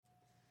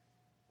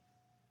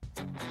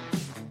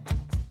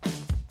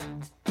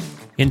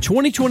In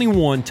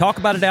 2021, Talk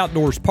About It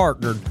Outdoors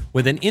partnered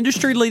with an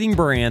industry-leading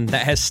brand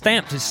that has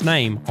stamped its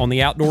name on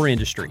the outdoor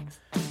industry.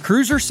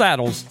 Cruiser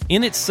Saddles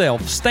in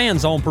itself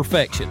stands on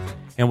perfection,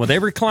 and with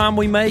every climb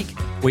we make,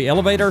 we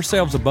elevate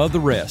ourselves above the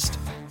rest.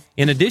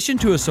 In addition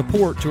to a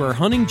support to our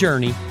hunting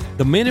journey,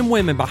 the men and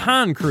women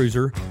behind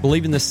Cruiser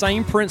believe in the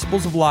same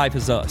principles of life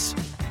as us: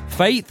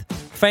 faith,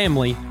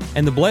 family,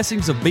 and the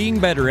blessings of being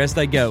better as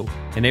they go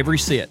in every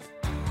sit.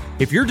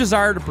 If your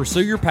desire to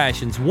pursue your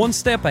passions one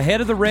step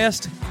ahead of the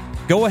rest,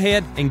 go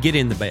ahead and get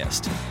in the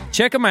best.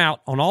 Check them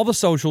out on all the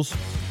socials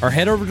or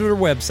head over to their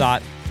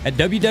website at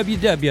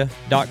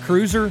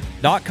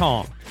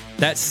www.cruiser.com.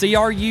 That's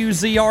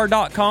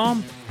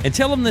CRUZR.com, and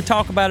tell them the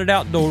Talk About It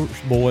Outdoors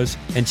boys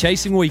and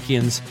Chasing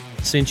Weekends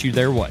sent you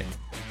their way.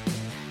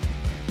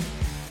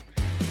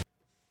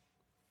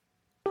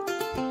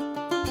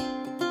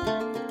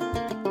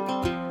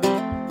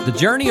 The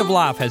journey of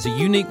life has a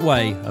unique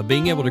way of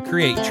being able to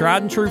create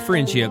tried and true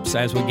friendships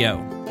as we go.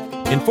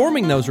 In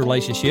forming those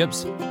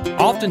relationships,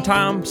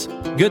 oftentimes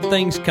good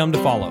things come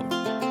to follow.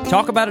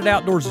 Talk About It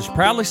Outdoors is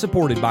proudly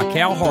supported by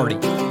Cal Hardy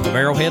of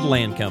Arrowhead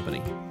Land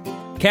Company.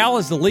 Cal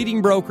is the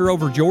leading broker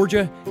over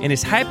Georgia and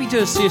is happy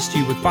to assist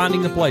you with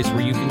finding the place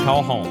where you can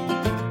call home.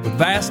 With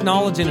vast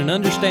knowledge and an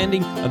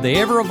understanding of the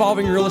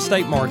ever-evolving real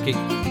estate market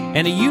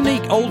and a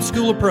unique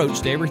old-school approach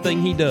to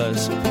everything he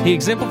does, he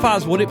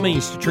exemplifies what it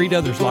means to treat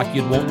others like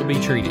you'd want to be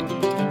treated.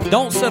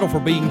 Don't settle for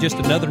being just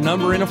another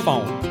number in a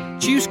phone.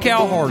 Choose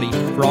Cal Hardy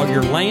for all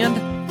your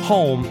land,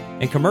 home,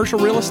 and commercial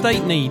real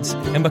estate needs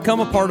and become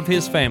a part of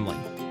his family.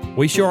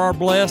 We sure are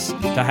blessed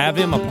to have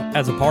him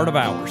as a part of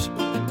ours.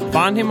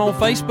 Find him on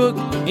Facebook,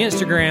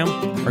 Instagram,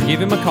 or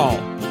give him a call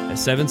at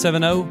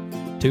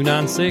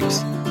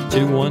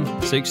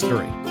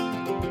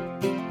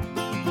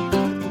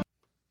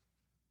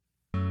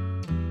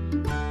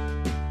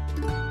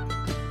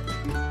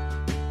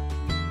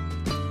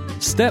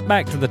Step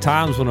back to the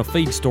times when a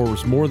feed store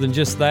was more than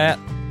just that,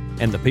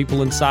 and the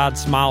people inside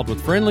smiled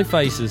with friendly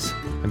faces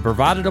and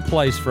provided a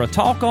place for a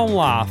talk on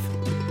life,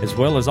 as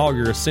well as all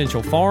your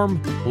essential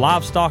farm,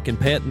 livestock, and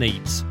pet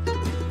needs.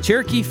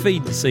 Cherokee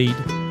Feed and Seed,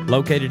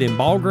 located in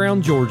Ball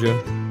Ground,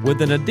 Georgia,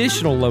 with an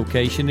additional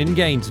location in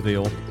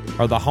Gainesville,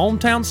 are the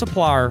hometown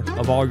supplier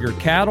of all your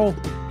cattle,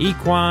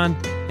 equine,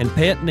 and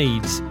pet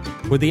needs,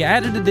 with the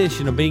added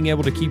addition of being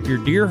able to keep your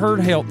deer herd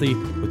healthy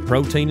with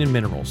protein and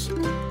minerals.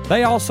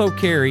 They also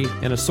carry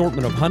an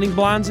assortment of hunting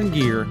blinds and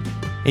gear,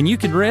 and you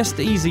can rest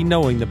easy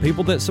knowing the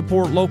people that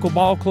support local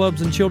ball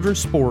clubs and children's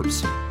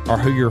sports are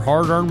who your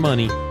hard-earned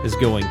money is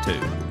going to.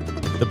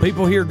 The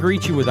people here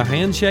greet you with a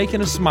handshake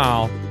and a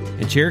smile,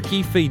 and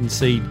Cherokee Feed and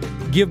Seed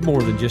give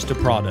more than just a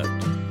product.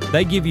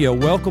 They give you a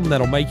welcome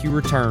that'll make you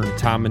return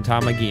time and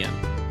time again.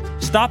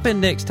 Stop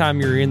in next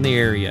time you're in the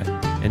area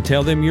and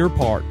tell them you're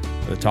part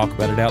of the Talk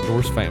About It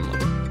Outdoors family.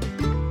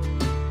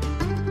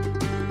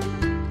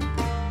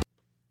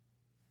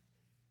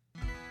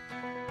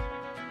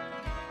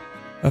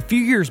 A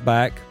few years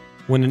back,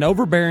 when an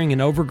overbearing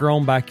and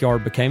overgrown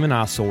backyard became an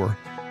eyesore,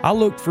 I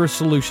looked for a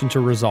solution to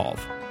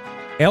resolve.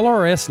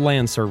 LRS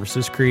Land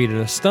Services created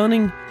a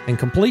stunning and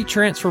complete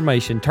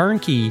transformation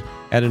turnkey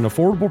at an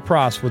affordable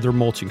price with their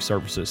mulching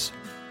services.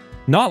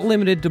 Not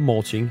limited to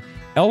mulching,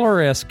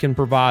 LRS can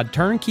provide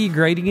turnkey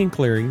grading and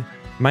clearing,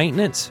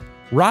 maintenance,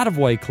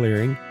 right-of-way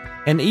clearing,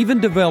 and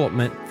even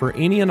development for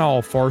any and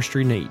all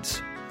forestry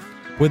needs.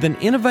 With an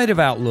innovative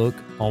outlook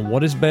on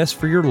what is best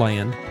for your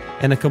land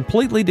and a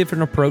completely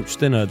different approach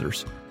than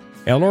others,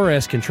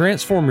 LRS can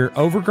transform your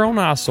overgrown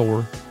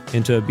eyesore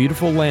into a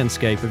beautiful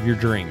landscape of your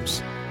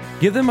dreams.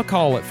 Give them a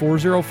call at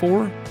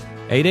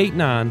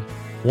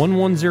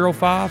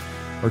 404-889-1105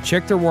 or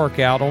check their work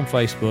out on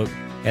Facebook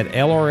at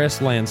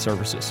LRS Land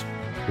Services.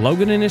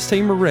 Logan and his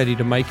team are ready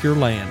to make your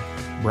land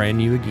brand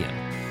new again.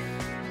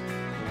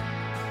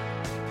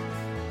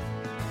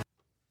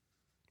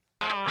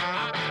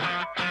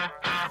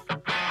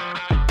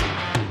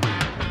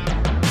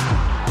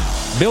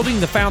 Building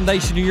the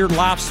foundation of your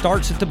life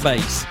starts at the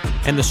base,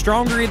 and the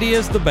stronger it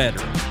is, the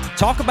better.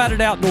 Talk About It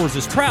Outdoors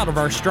is proud of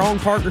our strong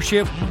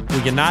partnership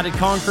with United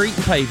Concrete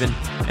and Paving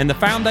and the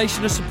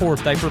foundation of support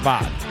they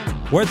provide.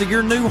 Whether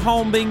your new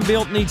home being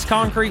built needs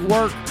concrete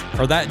work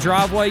or that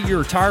driveway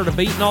you're tired of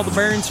beating all the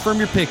bearings from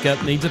your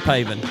pickup needs a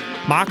paving,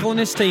 Michael and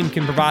his team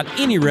can provide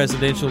any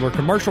residential or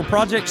commercial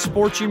project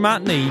support you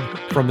might need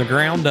from the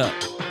ground up.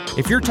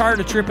 If you're tired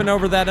of tripping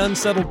over that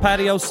unsettled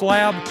patio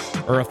slab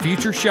or a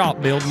future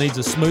shop build needs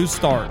a smooth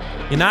start,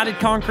 United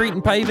Concrete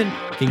and Paving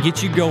can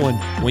get you going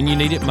when you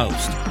need it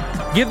most.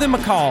 Give them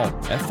a call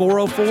at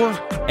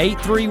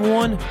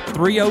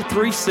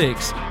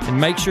 404-831-3036 and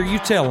make sure you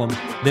tell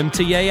them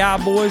TAI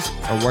boys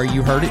are where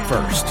you heard it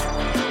first.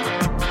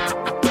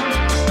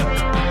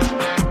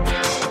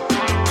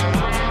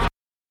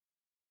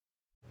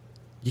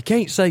 You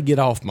can't say get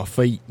off my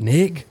feet,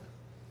 Nick.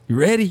 You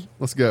ready?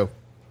 Let's go.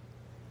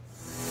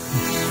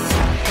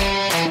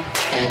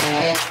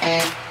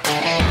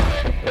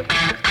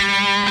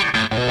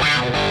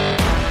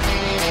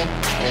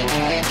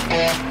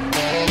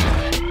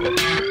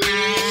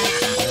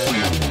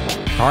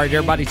 All right,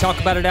 everybody,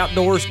 Talk About It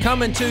Outdoors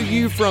coming to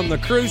you from the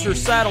Cruiser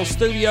Saddle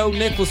Studio.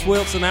 Nicholas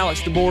Wilson, Alex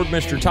DeBoard,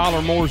 Mr.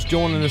 Tyler Moore's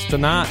joining us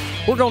tonight.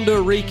 We're going to do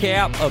a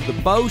recap of the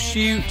bow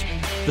shoot,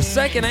 the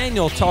second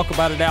annual Talk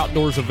About It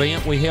Outdoors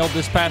event we held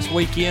this past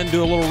weekend,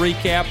 do a little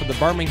recap of the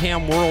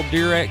Birmingham World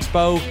Deer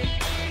Expo,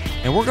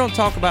 and we're going to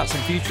talk about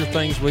some future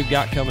things we've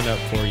got coming up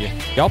for you.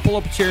 Y'all pull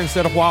up a chair and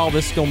sit a while.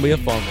 This is going to be a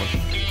fun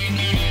one.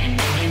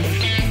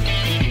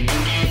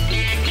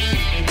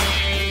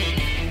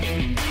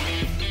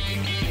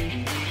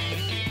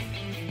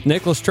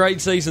 Nicholas,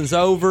 trade season's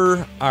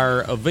over,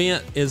 our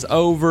event is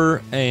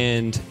over,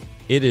 and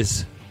it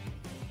is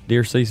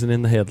deer season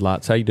in the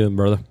headlights. How you doing,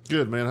 brother?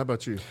 Good, man. How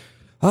about you?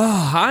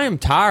 I am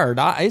tired.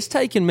 It's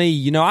taken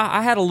me,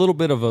 I had a little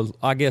bit of a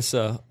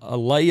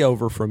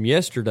layover from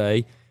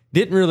yesterday.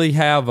 Didn't really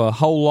have a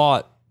whole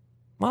lot.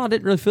 Well, I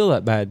didn't really feel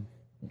that bad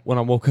when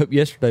I woke up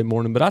yesterday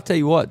morning, but I tell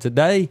you what,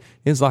 today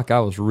it's like I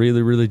was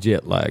really, really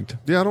jet lagged.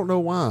 Yeah, I don't know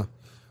why.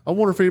 I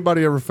wonder if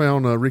anybody ever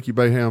found Ricky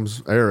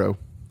Bayham's arrow.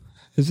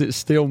 Is it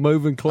still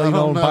moving clean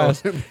on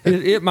past?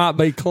 It might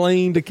be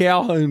clean to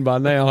Calhoun by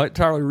now. It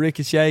totally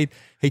ricocheted.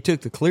 He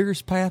took the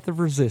clearest path of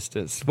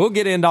resistance. We'll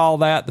get into all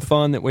that, the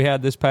fun that we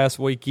had this past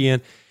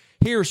weekend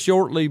here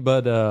shortly.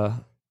 But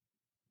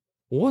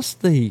what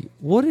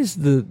is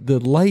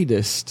the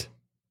latest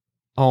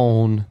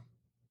on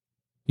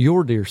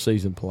your deer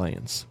season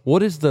plans? What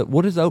does the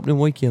opening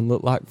weekend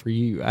look like for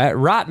you?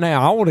 Right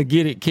now, I want to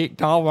get it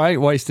kicked off. I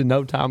ain't wasting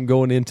no time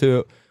going into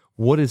it.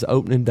 What is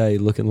opening day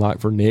looking like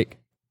for Nick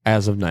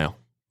as of now?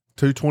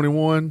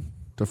 221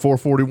 to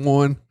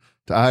 441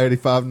 to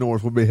I-85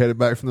 North. We'll be headed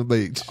back from the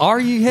beach. Are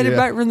you headed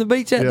back from the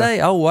beach that day?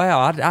 Oh, wow.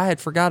 I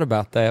had forgot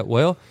about that.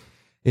 Well,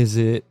 is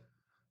it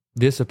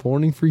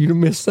disappointing for you to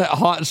miss that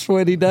hot,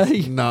 sweaty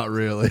day? Not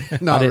really.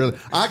 Not really.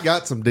 I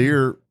got some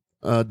deer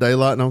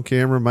daylighting on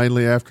camera,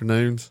 mainly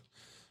afternoons.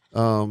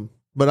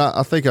 But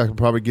I think I can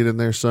probably get in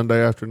there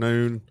Sunday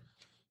afternoon.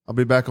 I'll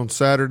be back on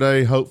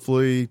Saturday,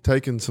 hopefully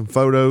taking some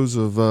photos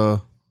of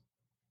a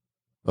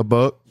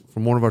buck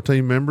from one of our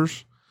team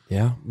members.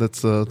 Yeah.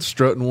 That's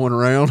strutting one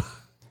around.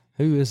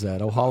 Who is that?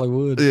 Oh,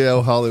 Hollywood? Yeah,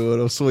 oh, Hollywood.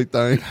 Oh, sweet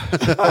thing.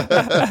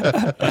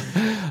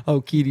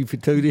 Oh, Kitty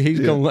Patootie.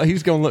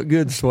 He's gonna look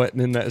good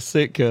sweating in that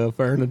Sitka up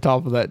there on the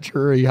top of that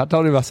tree. I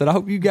told him, I said, I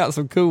hope you got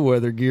some cool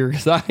weather gear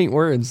because I ain't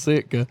wearing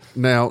Sitka.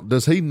 Now,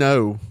 does he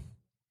know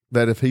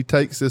that if he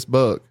takes this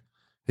buck,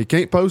 he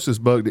can't post this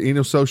buck to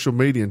any social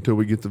media until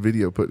we get the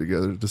video put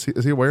together?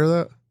 Is he aware of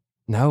that?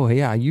 No,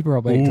 yeah, you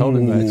probably ain't told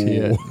him that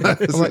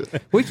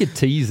yet. We could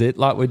tease it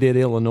like we did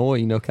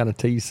Illinois, kind of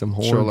tease some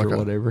horns or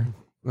whatever.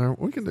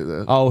 We can do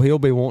that. Oh, he'll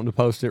be wanting to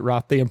post it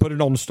right then. Put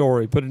it on the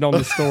story.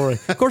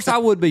 Of course, I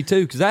would be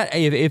too, because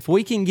if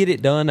we can get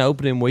it done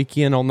opening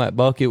weekend on that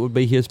buck, it would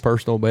be his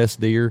personal best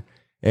deer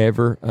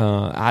ever.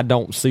 I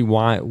don't see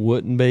why it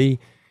wouldn't be.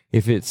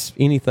 If it's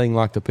anything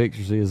like the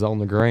pictures is on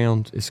the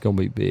ground, it's going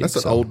to be big. That's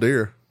an old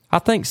deer. I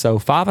think so.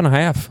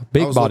 5.5,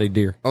 big body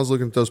deer. I was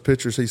looking at those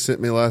pictures he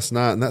sent me last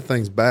night, and that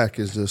thing's back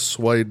is just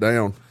swayed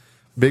down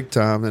big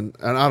time. And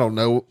I don't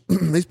know.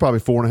 He's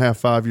probably 4.5,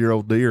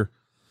 5-year-old deer.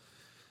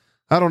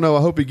 I don't know. I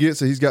hope he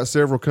gets it. He's got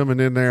several coming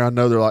in there. I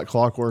know they're like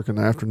clockwork in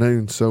the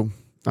afternoon, so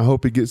I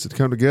hope he gets it to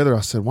come together.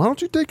 I said, why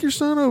don't you take your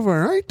son over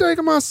there? I ain't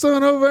taking my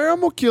son over there.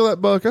 I'm going to kill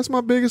that buck. That's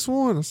my biggest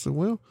one. I said,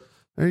 well,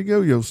 there you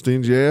go, you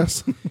stingy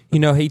ass.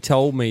 He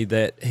told me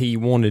that he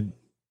wanted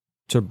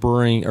to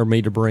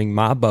bring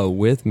my bow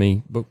with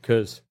me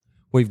because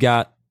he's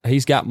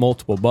got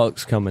multiple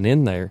bucks coming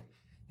in there.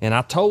 And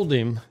I told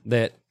him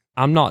that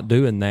I'm not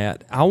doing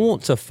that. I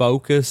want to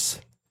focus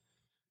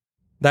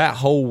that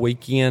whole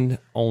weekend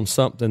on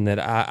something that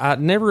I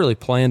never really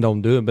planned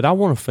on doing, but I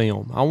want to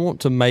film. I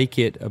want to make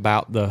it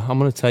about I'm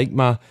going to take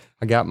I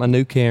got my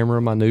new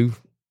camera, my new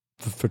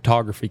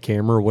photography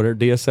camera or whatever,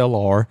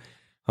 DSLR.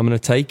 I'm going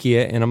to take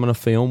it and I'm going to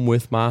film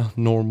with my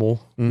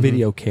normal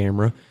video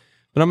camera.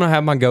 But I'm going to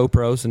have my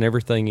GoPros and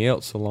everything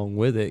else along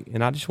with it,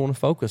 and I just want to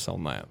focus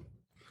on that.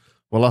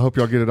 Well, I hope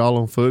y'all get it all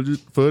on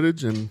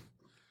footage, and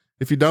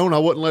if you don't, I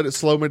wouldn't let it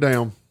slow me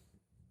down.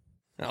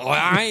 Oh,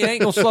 I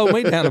ain't going to slow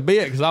me down a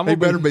bit because I'm. He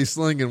better be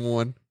slinging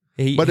one.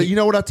 But you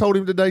know what I told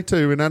him today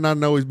too, and I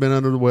know he's been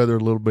under the weather a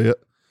little bit.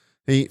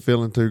 He ain't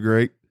feeling too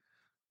great.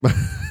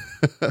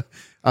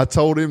 I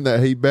told him that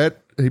he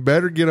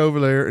better get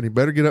over there, and he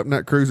better get up in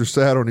that cruiser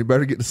saddle, and he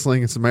better get to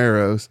slinging some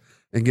arrows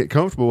and get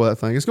comfortable with that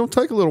thing. It's going to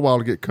take a little while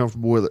to get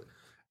comfortable with it.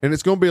 And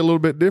it's going to be a little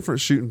bit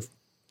different shooting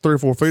 3 or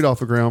 4 feet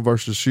off the ground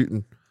versus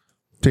shooting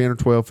 10 or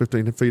 12,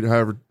 15 feet,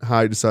 however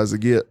high he decides to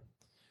get.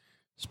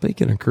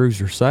 Speaking of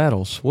cruiser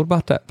saddles, what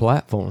about that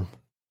platform?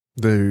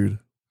 Dude,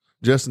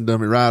 Justin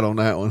done me right on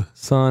that one.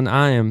 Son,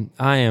 I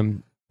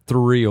am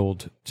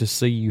thrilled to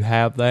see you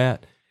have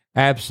that.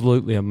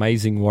 Absolutely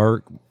amazing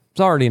work. It's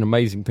already an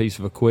amazing piece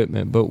of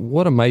equipment, but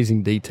what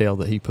amazing detail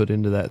that he put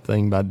into that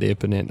thing by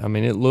dipping it. I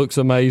mean, it looks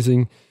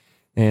amazing.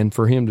 And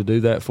for him to do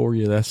that for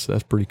you, that's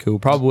pretty cool.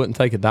 Probably wouldn't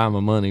take a dime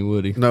of money,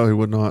 would he? No, he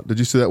would not. Did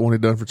you see that one he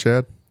done for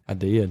Chad? I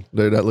did.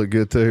 Dude, that looked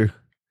good too.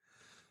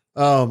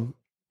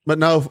 But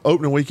no,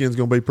 opening weekend's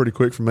going to be pretty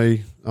quick for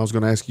me. I was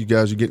going to ask you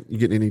guys, you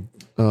get any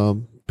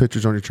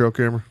pictures on your trail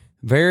camera?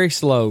 Very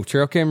slow.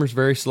 Trail camera's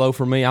very slow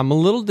for me. I'm a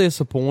little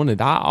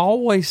disappointed. I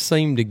always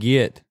seem to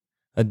get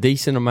a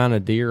decent amount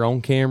of deer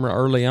on camera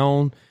early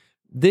on.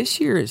 This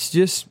year, it's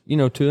just,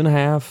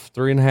 2.5,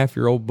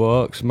 3.5-year-old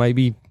bucks,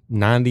 maybe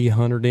 90,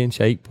 100-inch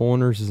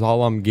 8-pointers is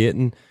all I'm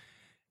getting.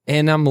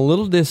 And I'm a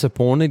little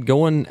disappointed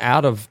going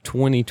out of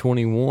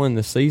 2021,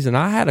 the season.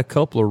 I had a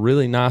couple of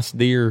really nice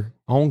deer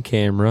on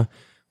camera.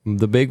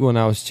 The big one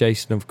I was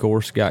chasing, of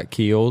course, got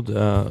killed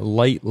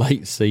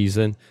late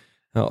season.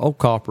 Old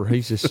Copper,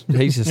 he's just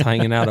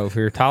hanging out over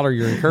here. Tyler,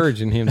 you're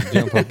encouraging him to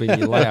jump up in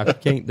your lap. You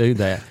can't do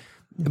that.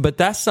 But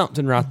that's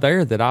something right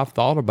there that I've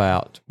thought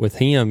about with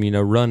him,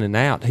 running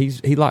out.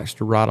 He likes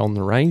to ride on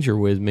the Ranger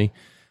with me.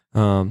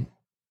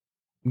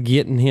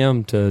 Getting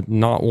him to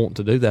not want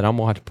to do that, I'm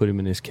going to have to put him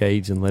in his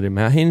cage and let him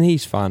out. And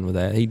he's fine with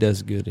that. He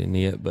does good in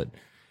it. But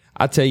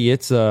I tell you,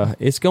 it's going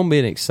to be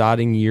an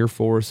exciting year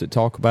for us at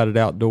Talk About It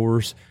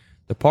Outdoors.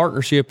 The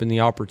partnership and the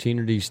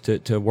opportunities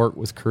to work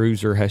with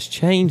Cruiser has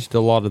changed a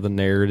lot of the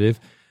narrative.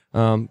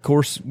 Of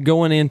course,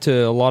 going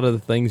into a lot of the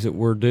things that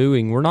we're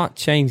doing, we're not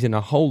changing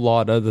a whole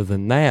lot other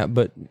than that.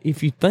 But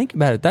if you think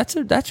about it,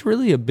 that's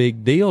really a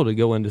big deal to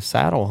go into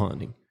saddle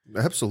hunting.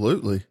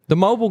 Absolutely. The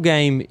mobile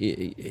game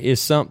is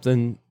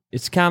something.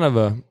 It's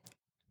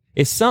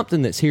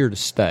something that's here to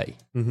stay.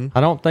 Mm-hmm.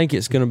 I don't think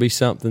it's going to be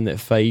something that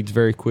fades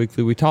very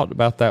quickly. We talked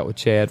about that with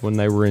Chad when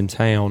they were in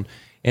town,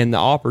 and the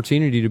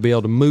opportunity to be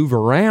able to move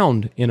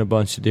around in a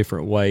bunch of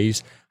different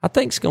ways, I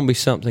think it's going to be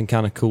something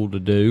kind of cool to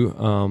do.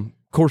 Of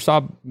course,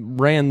 I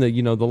ran the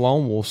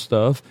Lone Wolf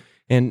stuff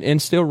and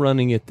still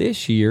running it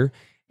this year.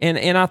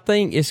 And I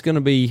think it's going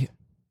to be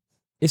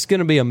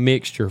a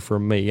mixture for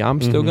me.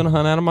 I'm still going to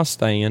hunt out of my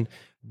stand,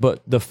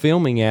 but the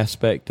filming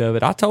aspect of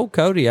it, I told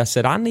Cody, I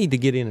said, I need to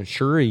get in a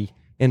tree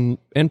and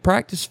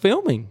practice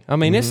filming. I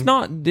mean, it's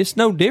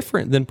no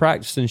different than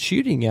practicing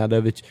shooting out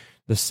of it.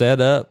 The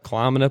setup,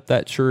 climbing up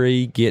that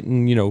tree,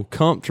 getting,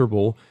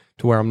 comfortable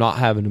to where I'm not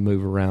having to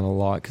move around a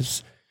lot,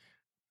 because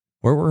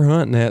where we're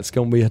hunting at, it's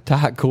going to be a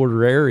tight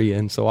quarter area,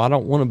 and so I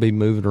don't want to be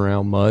moving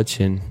around much,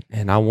 and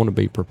I want to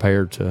be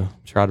prepared to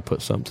try to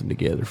put something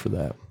together for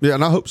that. Yeah,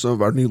 and I hope some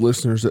of our new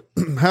listeners that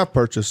have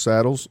purchased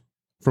saddles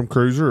from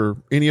Cruiser or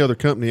any other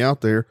company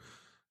out there,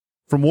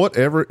 from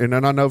whatever, and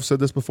I know I've said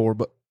this before,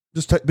 but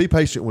just be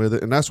patient with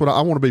it, and that's what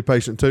I want to be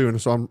patient too,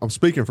 and so I'm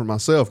speaking for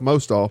myself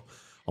most off.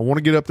 I want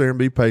to get up there and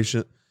be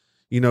patient.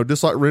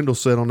 Just like Rendell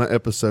said on that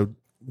episode,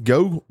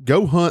 go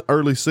hunt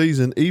early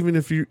season, even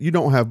if you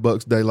don't have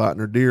bucks daylighting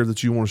or deer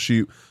that you want to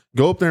shoot.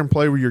 Go up there and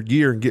play with your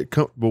gear and get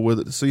comfortable with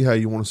it to see how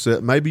you want to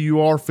set. Maybe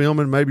you are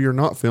filming, maybe you're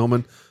not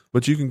filming,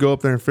 but you can go up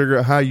there and figure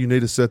out how you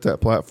need to set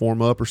that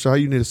platform up or how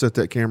you need to set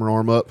that camera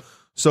arm up.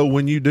 So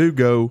when you do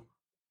go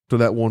to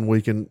that one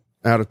weekend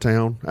out of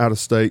town, out of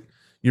state,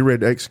 you're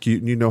ready to execute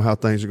and you know how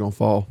things are going to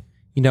fall.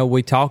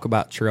 We talk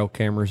about trail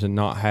cameras and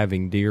not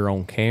having deer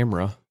on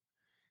camera,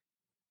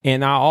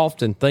 and I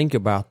often think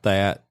about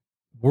that.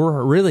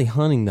 We're really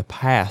hunting the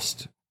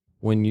past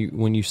when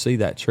you see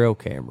that trail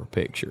camera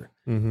picture.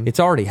 Mm-hmm. It's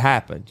already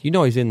happened.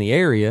 He's in the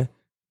area,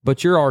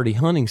 but you're already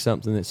hunting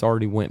something that's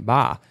already went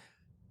by.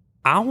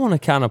 I want to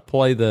kind of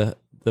play the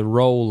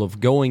role of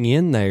going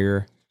in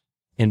there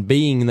and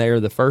being there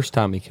the first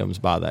time he comes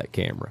by that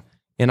camera.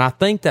 And I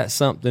think that's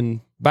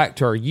something back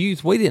to our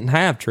youth. We didn't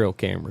have trail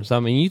cameras. I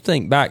mean, you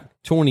think back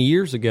 20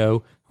 years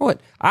ago,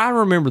 I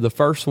remember the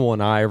first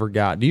one I ever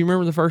got. Do you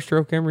remember the first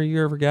trail camera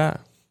you ever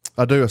got?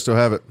 I do. I still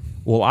have it.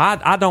 Well,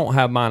 I don't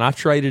have mine. I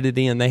traded it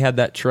in. They had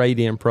that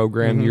trade-in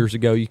program years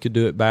ago. You could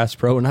do it Bass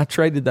Pro, and I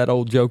traded that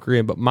old joker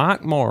in. But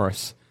Mike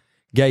Morris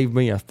gave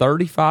me a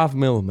 35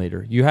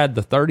 millimeter. You had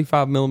the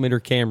 35 millimeter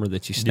camera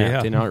that you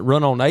snapped in. It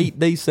run on 8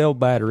 D-cell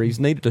batteries.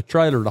 Needed a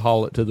trailer to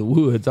haul it to the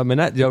woods. I mean,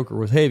 that joker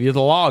was heavy. It's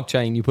a log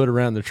chain you put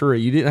around the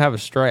tree. You didn't have a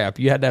strap.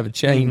 You had to have a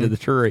chain to the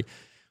tree.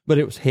 But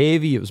it was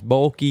heavy. It was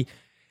bulky.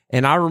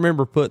 And I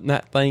remember putting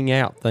that thing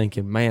out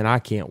thinking, man, I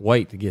can't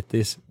wait to get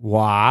this.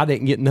 Why? I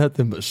didn't get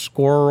nothing but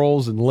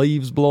squirrels and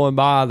leaves blowing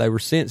by. They were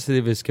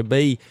sensitive as could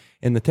be.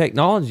 And the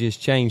technology has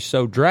changed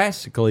so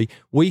drastically,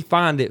 we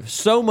find it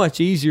so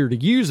much easier to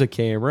use a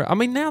camera. I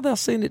mean, now they'll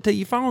send it to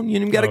your phone. You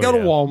ain't got to go to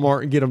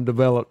Walmart and get them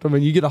developed. I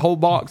mean, you get a whole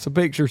box of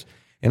pictures.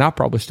 And I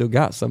probably still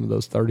got some of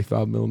those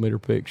 35 millimeter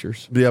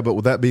pictures. Yeah, but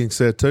with that being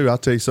said, too, I'll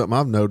tell you something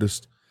I've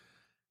noticed.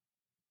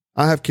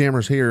 I have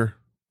cameras here.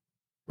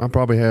 I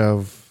probably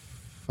have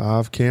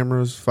 5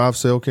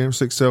 cell cameras,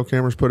 6 cell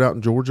cameras put out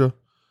in Georgia,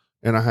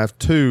 and I have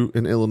 2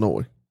 in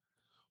Illinois.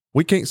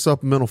 We can't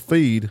supplemental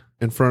feed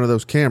in front of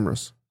those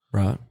cameras.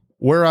 Right.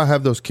 Where I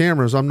have those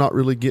cameras, I'm not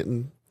really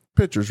getting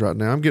pictures right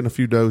now. I'm getting a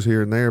few does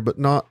here and there, but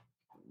not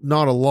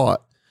a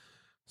lot.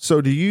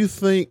 So do you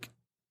think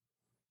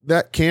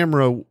that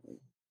camera,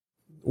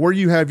 where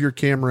you have your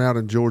camera out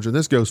in Georgia, and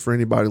this goes for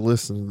anybody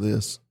listening to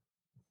this,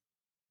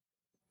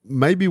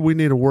 maybe we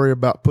need to worry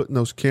about putting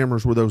those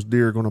cameras where those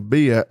deer are going to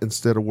be at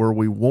instead of where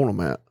we want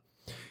them at.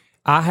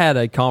 I had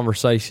a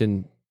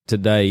conversation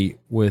today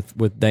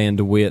with Dan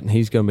DeWitt, and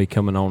he's going to be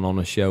coming on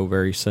a show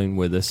very soon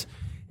with us.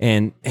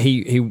 And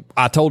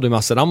I told him, I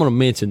said, I'm going to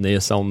mention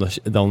this on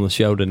the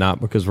show tonight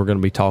because we're going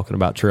to be talking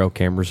about trail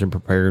cameras and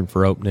preparing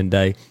for opening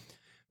day.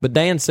 But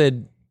Dan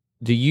said,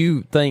 do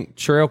you think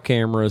trail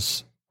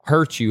cameras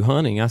hurt you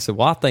hunting? I said,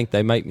 well, I think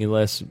they make me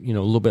less, a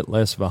little bit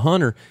less of a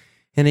hunter.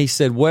 And he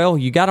said, well,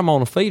 you got them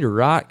on a feeder,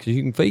 right? Because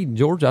you can feed in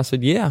Georgia. I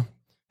said, yeah.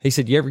 He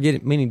said, you ever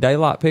get many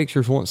daylight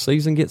pictures once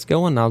season gets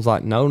going? And I was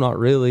like, no, not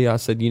really. I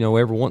said,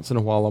 every once in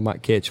a while I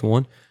might catch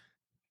one.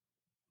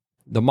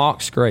 The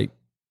mock scrape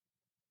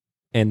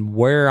and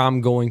where I'm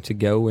going to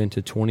go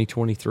into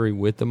 2023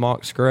 with the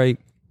mock scrape.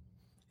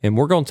 And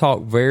we're going to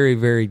talk very,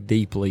 very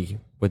deeply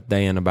with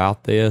Dan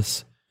about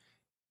this.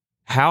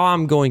 How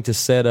I'm going to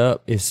set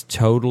up is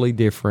totally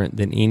different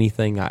than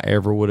anything I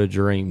ever would have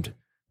dreamed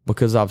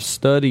because I've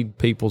studied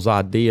people's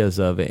ideas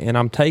of it. And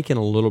I'm taking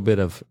a little bit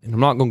of, and I'm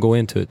not going to go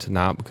into it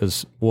tonight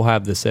because we'll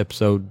have this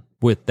episode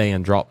with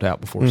Dan dropped out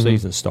before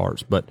season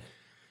starts. But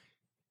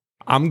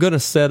I'm going to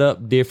set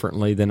up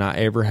differently than I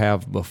ever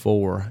have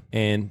before.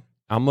 And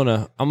I'm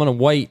gonna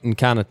wait and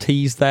kind of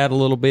tease that a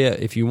little bit.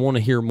 If you want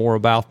to hear more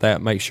about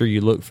that, make sure you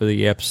look for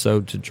the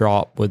episode to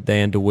drop with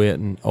Dan DeWitt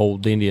and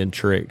Old Indian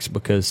Tricks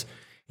because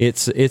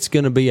it's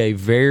going to be a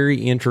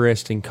very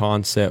interesting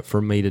concept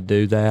for me to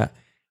do that.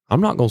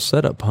 I'm not going to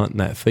set up hunting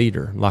that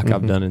feeder like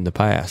I've done in the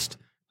past.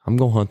 I'm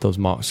going to hunt those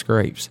mock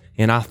scrapes.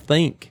 And I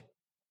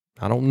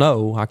don't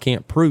know, I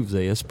can't prove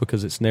this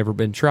because it's never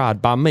been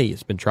tried by me.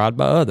 It's been tried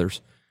by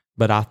others.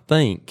 But I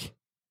think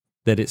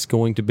that it's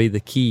going to be the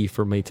key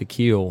for me to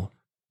kill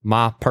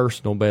my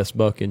personal best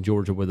buck in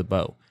Georgia with a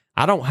bow.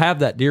 I don't have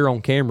that deer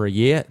on camera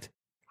yet.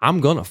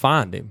 I'm going to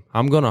find him.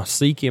 I'm going to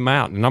seek him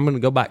out, and I'm going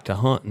to go back to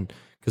hunting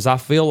because I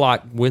feel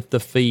like with the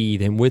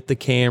feed and with the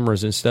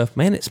cameras and stuff,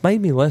 man, it's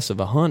made me less of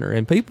a hunter.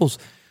 And people's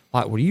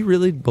like, well, do you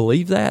really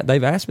believe that?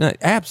 They've asked me that.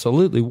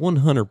 Absolutely,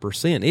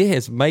 100%. It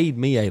has made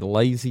me a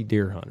lazy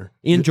deer hunter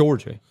in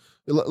Georgia.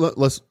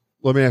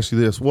 Let me ask you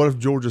this. What if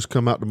Georgia's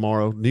come out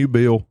tomorrow, new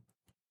bill,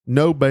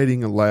 no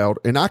baiting allowed,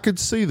 and I could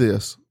see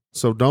this.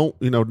 So don't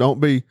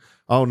be,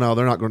 oh, no,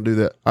 they're not going to do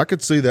that. I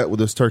could see that with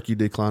this turkey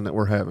decline that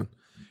we're having.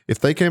 If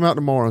they came out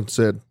tomorrow and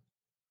said,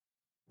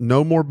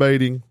 no more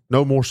baiting,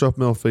 no more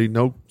supplemental feed,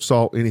 no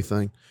salt,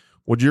 anything,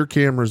 would your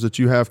cameras that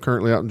you have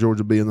currently out in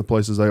Georgia be in the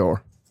places they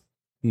are?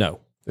 No.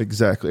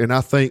 Exactly. And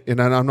I think,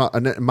 and I'm not,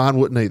 and mine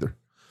wouldn't either.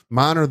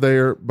 Mine are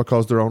there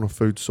because they're on a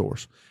food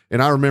source.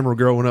 And I remember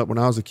growing up when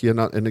I was a kid,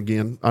 and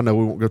again, I know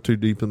we won't go too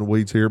deep in the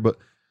weeds here, but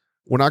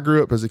when I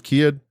grew up as a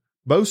kid,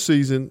 bow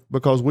season,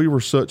 because we were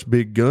such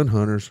big gun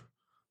hunters,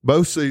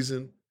 bow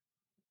season,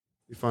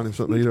 you finding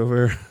something to eat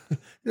over there?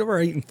 You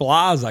ever eating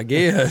flies, I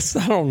guess.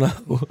 I don't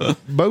know.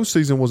 Bow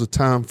season was a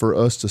time for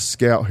us to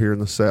scout here in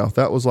the South.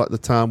 That was like the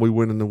time we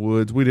went in the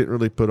woods. We didn't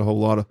really put a whole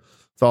lot of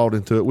thought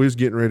into it. We was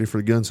getting ready for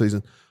the gun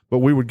season. But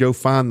we would go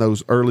find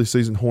those early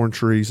season horn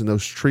trees and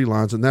those tree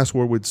lines, and that's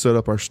where we'd set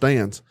up our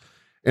stands.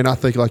 And I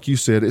think, like you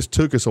said, it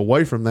took us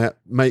away from that,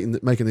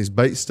 making these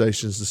bait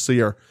stations to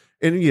see our.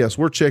 And yes,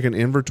 we're checking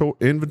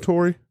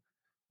inventory,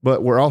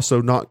 but we're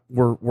also not.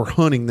 We're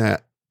hunting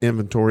that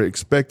inventory,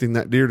 expecting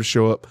that deer to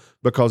show up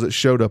because it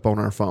showed up on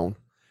our phone.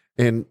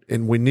 And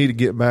we need to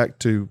get back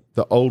to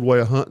the old way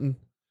of hunting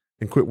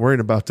and quit worrying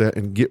about that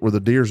and get where the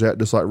deer's at,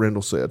 just like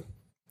Rendell said.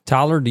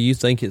 Tyler, do you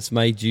think it's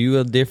made you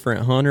a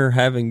different hunter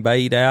having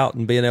bait out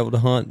and being able to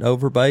hunt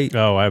over bait?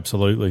 Oh,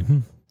 absolutely.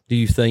 Do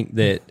you think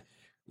that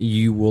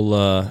you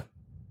will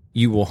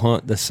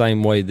hunt the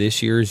same way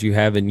this year as you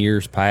have in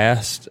years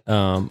past?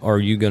 Or are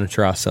you going to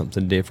try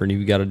something different?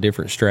 Have you got a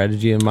different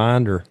strategy in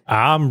mind? Or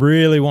I'm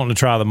really wanting to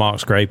try the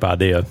mock scrape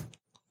idea.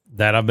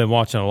 That I've been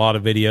watching a lot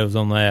of videos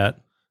on that.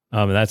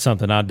 And that's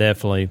something I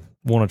definitely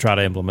want to try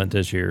to implement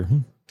this year.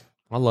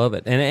 I love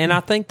it. And I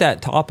think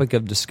that topic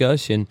of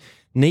discussion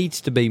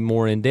needs to be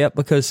more in depth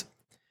because,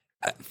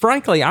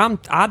 frankly,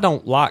 I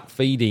don't like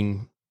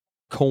feeding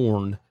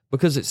corn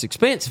because it's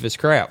expensive as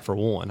crap, for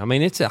one. I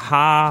mean, it's a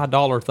high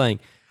dollar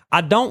thing.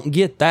 I don't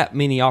get that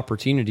many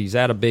opportunities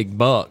at a big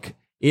buck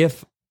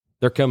if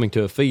they're coming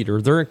to a feeder.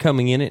 They're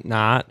coming in at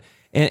night,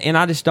 and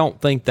I just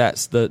don't think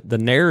that's the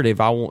narrative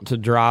I want to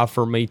drive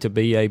for me to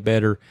be a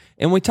better.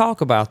 And we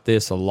talk about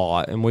this a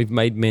lot, and we've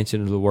made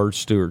mention of the word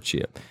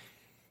stewardship.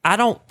 I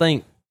don't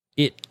think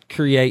it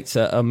creates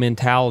a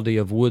mentality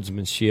of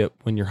woodsmanship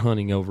when you're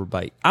hunting over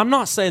bait. I'm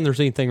not saying there's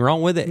anything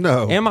wrong with it.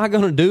 No. Am I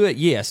going to do it?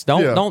 Yes.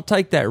 Don't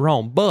take that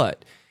wrong.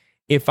 But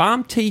if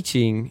I'm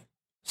teaching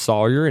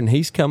Sawyer and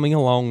he's coming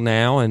along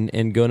now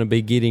and going to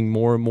be getting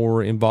more and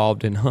more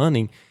involved in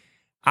hunting,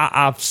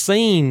 I've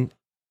seen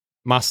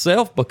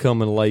myself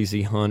become a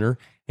lazy hunter.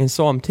 And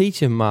so I'm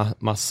teaching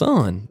my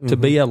son to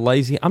be a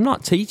lazy. I'm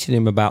not teaching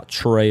him about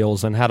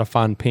trails and how to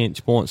find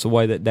pinch points the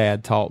way that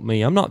Dad taught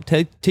me. I'm not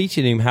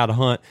teaching him how to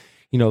hunt,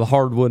 the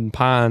hardwood and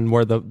pine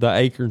where the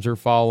acorns are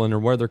falling or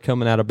where they're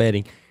coming out of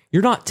bedding.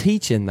 You're not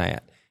teaching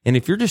that. And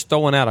if you're just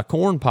throwing out a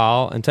corn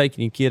pile and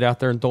taking your kid out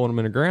there and throwing them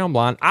in a ground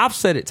blind, I've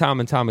said it time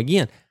and time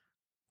again.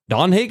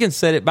 Don Higgins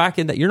said it back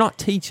in that. You're not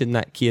teaching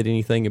that kid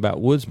anything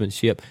about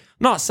woodsmanship. I'm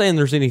not saying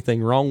there's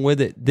anything wrong with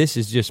it. This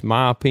is just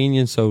my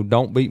opinion, so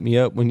don't beat me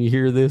up when you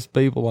hear this,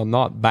 people. I'm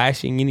not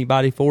bashing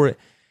anybody for it.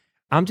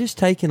 I'm just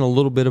taking a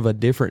little bit of a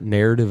different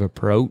narrative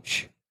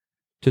approach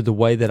to the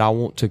way that I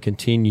want to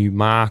continue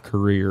my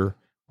career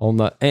on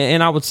the,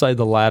 and I would say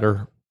the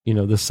latter,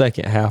 the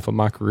second half of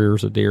my career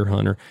as a deer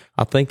hunter.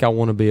 I think I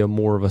want to be a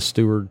more of a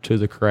steward to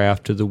the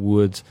craft, to the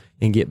woods,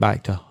 and get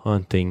back to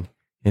hunting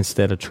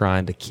instead of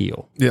trying to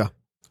kill. Yeah.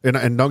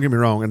 And don't get me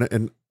wrong.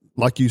 And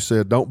like you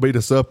said, don't beat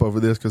us up over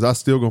this, because I'm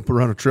still going to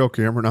run a trail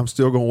camera, and I'm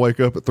still going to wake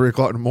up at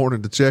 3:00 in the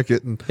morning to check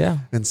it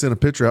and send a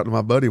picture out to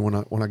my buddy when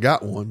I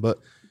got one. But,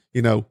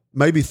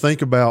 maybe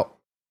think about,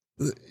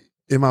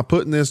 am I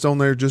putting this on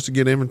there just to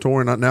get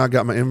inventory? And now I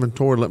got my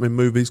inventory. Let me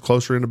move these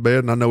closer into bed.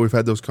 And I know we've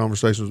had those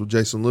conversations with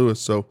Jason Lewis.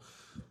 So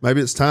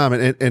maybe it's time.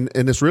 And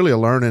it's really a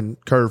learning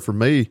curve for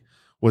me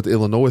with the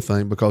Illinois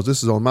thing, because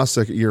this is on my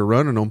second year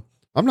running them.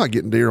 I'm not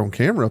getting deer on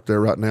camera up there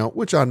right now,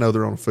 which I know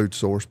they're on a food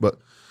source, but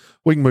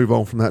we can move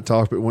on from that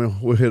topic.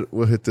 We'll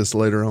hit this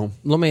later on.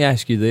 Let me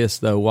ask you this,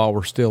 though, while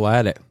we're still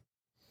at it.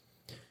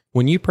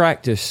 When you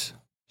practice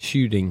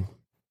shooting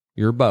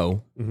your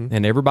bow,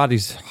 and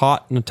everybody's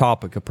hot on the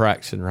topic of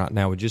practicing right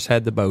now, we just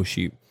had the bow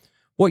shoot.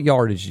 What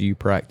yardage do you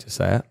practice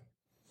at?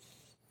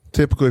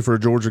 Typically for a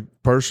Georgia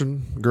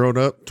person growing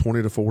up,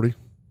 20 to 40.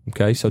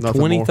 Okay, so Nothing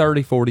 20, more.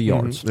 30, 40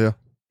 yards. Yeah.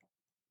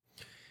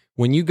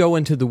 When you go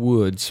into the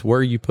woods, where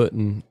are you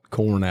putting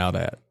corn out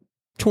at?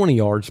 20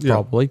 yards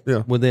probably,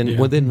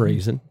 within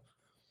reason.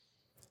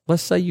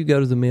 Let's say you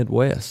go to the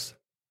Midwest.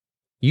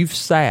 You've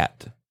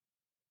sat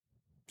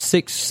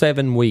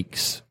 6-7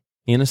 weeks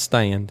in a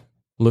stand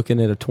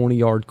looking at a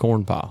 20-yard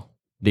corn pile.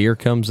 Deer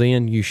comes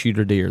in, you shoot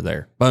a deer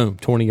there. Boom,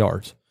 20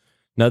 yards.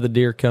 Another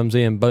deer comes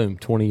in, boom,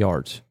 20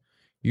 yards.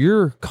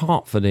 You're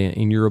confident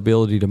in your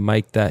ability to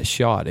make that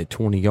shot at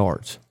 20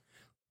 yards.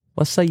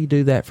 Let's say you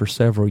do that for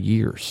several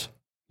years.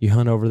 You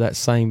hunt over that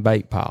same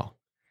bait pile.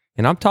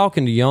 And I'm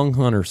talking to young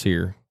hunters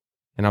here,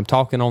 and I'm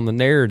talking on the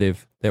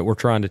narrative that we're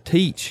trying to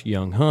teach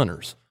young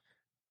hunters.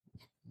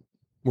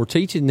 We're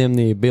teaching them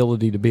the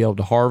ability to be able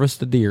to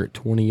harvest a deer at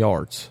 20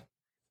 yards,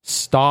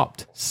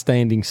 stopped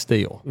standing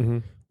still.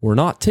 We're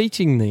not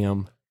teaching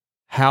them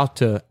how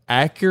to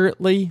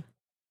accurately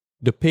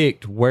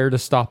depict where to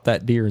stop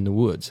that deer in the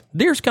woods.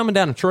 Deer's coming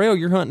down a trail,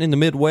 you're hunting in the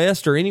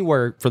Midwest or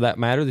anywhere for that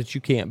matter that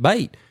you can't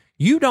bait.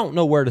 You don't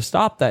know where to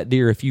stop that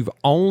deer if you've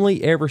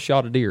only ever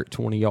shot a deer at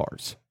 20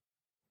 yards.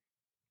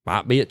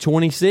 Might be at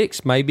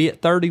 26, maybe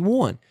at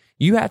 31.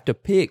 You have to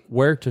pick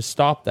where to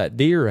stop that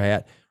deer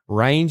at,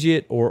 range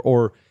it,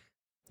 or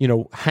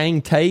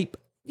hang tape.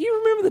 You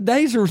remember the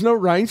days there was no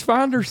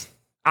rangefinders?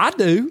 I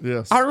do.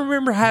 Yes. I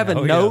remember having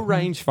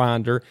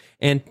rangefinder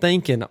and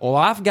thinking, well,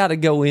 I've got to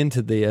go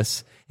into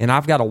this and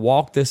I've got to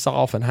walk this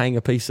off and hang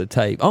a piece of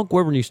tape. Uncle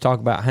Weber used to talk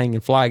about hanging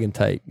flag and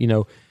tape.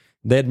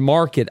 They'd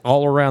mark it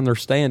all around their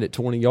stand at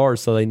 20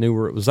 yards so they knew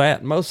where it was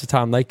at. Most of the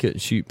time they couldn't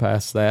shoot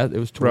past that. It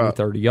was 20,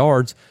 30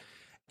 yards.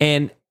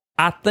 And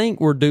I think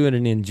we're doing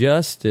an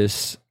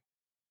injustice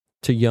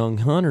to young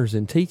hunters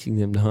in teaching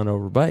them to hunt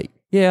over bait.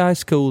 Yeah,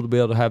 it's cool to be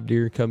able to have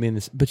deer come in,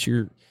 but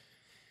you're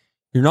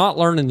not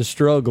learning the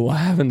struggle of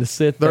having to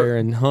sit there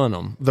and hunt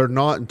them. They're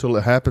not until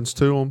it happens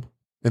to them,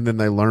 and then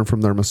they learn from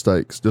their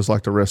mistakes, just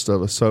like the rest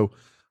of us. So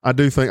I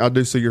do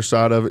see your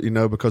side of it,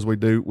 because we're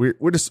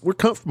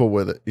comfortable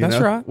with it. That's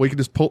right. We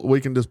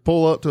can just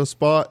pull up to a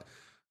spot,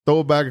 throw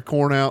a bag of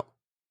corn out,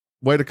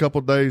 wait a couple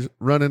of days,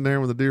 run in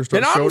there when the deer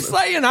start showing. And I'm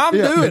saying I'm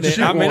doing it.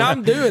 I mean,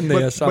 I'm doing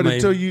this. But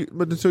until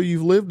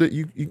you've lived it,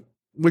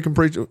 we can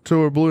preach it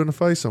to a blue in the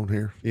face on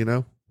here,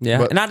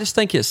 Yeah, and I just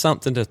think it's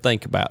something to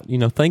think about.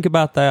 Think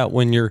about that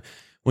when you're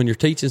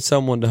teaching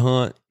someone to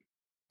hunt.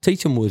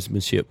 Teach them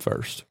woodsmanship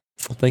first.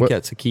 I think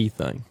that's a key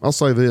thing. I'll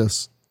say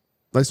this.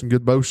 There's some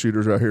good bow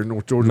shooters out here in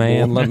North Georgia.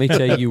 Man, let me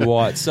tell you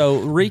what.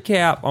 So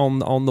recap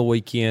on the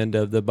weekend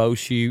of the bow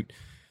shoot.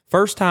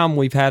 First time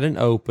we've had an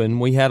open.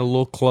 We had a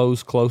little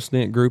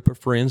close-knit group of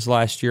friends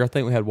last year. I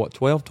think we had,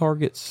 12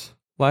 targets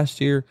last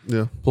year?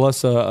 Yeah.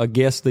 Plus a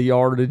guess the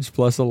yardage,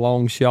 plus a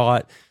long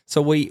shot. So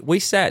we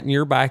sat in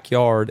your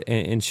backyard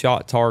and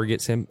shot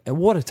targets, and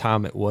what a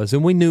time it was.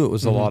 And we knew it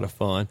was a lot of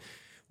fun.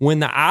 When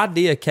the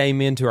idea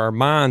came into our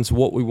minds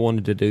what we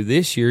wanted to do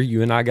this year,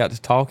 you and I got to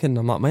talking. And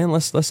I'm like, man,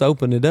 let's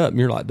open it up. And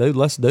you're like, dude,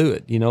 let's do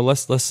it.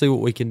 Let's see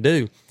what we can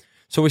do.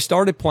 So we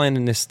started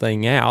planning this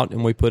thing out,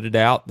 and we put it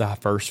out. The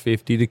first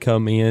 50 to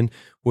come in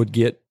would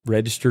get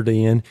registered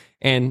in,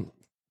 and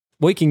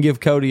we can give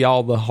Cody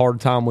all the hard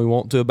time we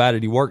want to about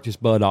it. He worked his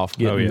butt off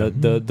getting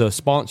the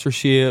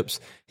sponsorships.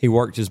 He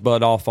worked his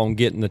butt off on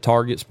getting the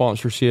Target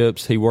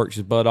sponsorships. He worked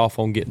his butt off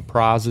on getting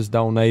prizes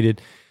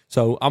donated.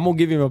 So I'm going to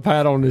give him a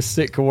pat on his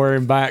Sitka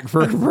wearing back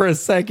for a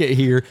second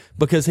here,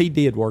 because he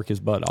did work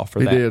his butt off for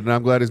that. He did, and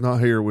I'm glad he's not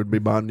here. We'd be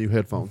buying new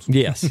headphones.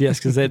 Yes,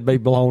 because they'd be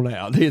blown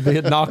out.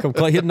 He'd knock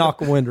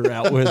a window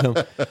out with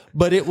them.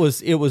 But it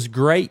was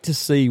great to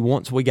see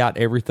once we got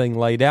everything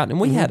laid out, and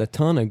we had a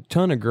ton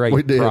of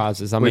great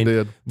prizes. I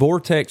mean,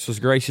 Vortex was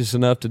gracious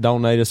enough to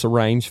donate us a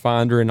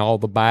rangefinder and all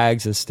the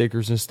bags and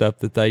stickers and stuff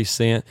that they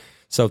sent.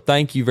 So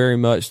thank you very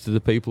much to the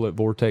people at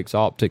Vortex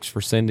Optics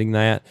for sending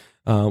that.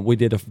 We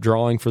did a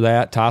drawing for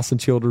that. Tyson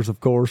Childers, of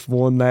course,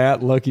 won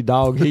that. Lucky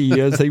dog he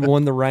is. He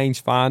won the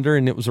rangefinder,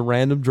 and it was a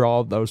random draw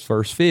of those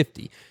first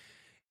 50.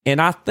 And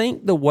I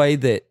think the way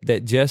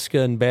that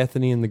Jessica and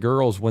Bethany and the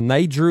girls, when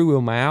they drew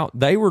them out,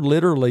 they were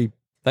literally,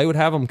 they would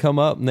have them come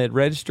up and they'd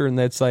register and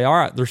they'd say, all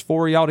right, there's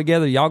 4 of y'all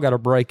together. Y'all got to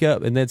break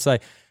up. And they'd say,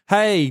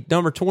 hey,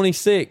 number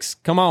 26,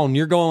 come on,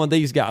 you're going with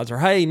these guys. Or,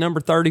 hey,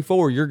 number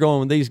 34, you're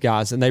going with these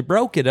guys. And they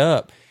broke it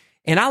up.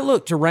 And I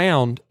looked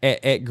around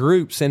at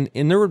groups, and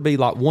there would be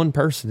like one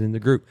person in the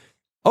group.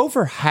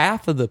 Over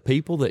half of the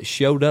people that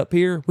showed up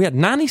here, we had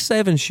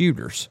 97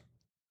 shooters.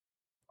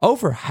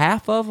 Over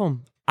half of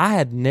them I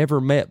had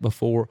never met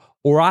before,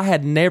 or I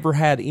had never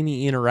had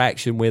any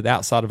interaction with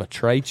outside of a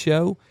trade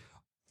show,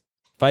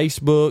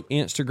 Facebook,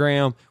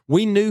 Instagram.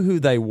 We knew who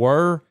they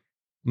were,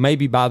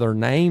 maybe by their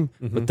name,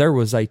 but there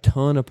was a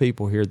ton of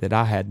people here that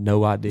I had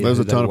no idea. There's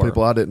a ton of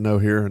people I didn't know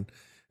here, and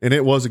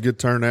it was a good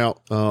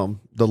turnout.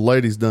 The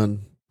ladies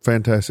done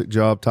fantastic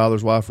job.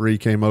 Tyler's wife Ree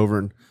came over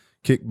and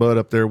kicked butt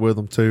up there with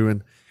them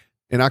too,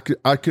 and I could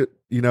I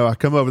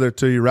come over there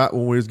to you right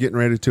when we was getting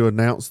ready to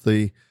announce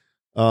the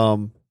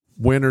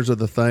winners of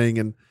the thing,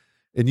 and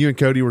you and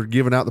Cody were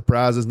giving out the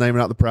prizes,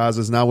 naming out the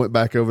prizes, and I went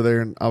back over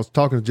there and I was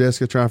talking to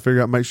Jessica trying to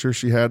figure out, make sure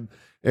she had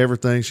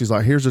everything. She's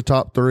like, here's the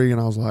top 3,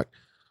 and I was like,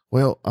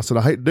 well, I said,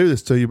 I hate to do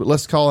this to you, but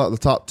let's call out the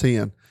top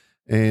 10.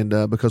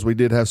 And because we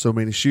did have so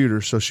many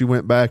shooters. So she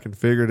went back and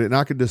figured it. And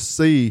I could just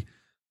see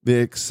the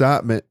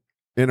excitement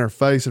in her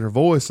face and her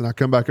voice. And I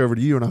come back over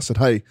to you and I said,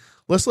 hey,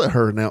 let's let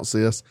her announce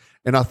this.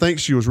 And I think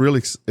she was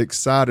really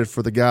excited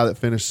for the guy that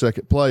finished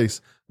second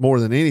place more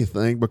than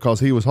anything, because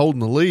he was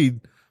holding the lead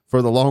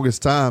for the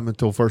longest time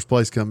until first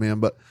place come in.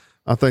 But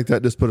I think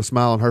that just put a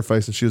smile on her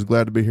face, and she was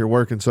glad to be here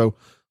working. So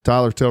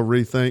Tyler, tell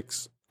Ree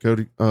thanks.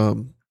 Cody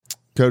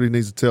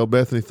needs to tell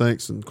Bethany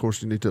thanks. And of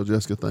course you need to tell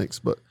Jessica thanks.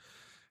 But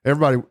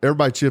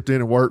everybody chipped in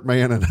and worked,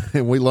 man,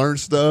 and we learned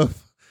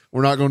stuff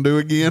we're not going to do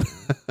again.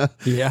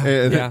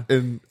 Yeah.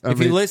 And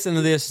if you listen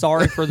to this,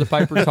 sorry for the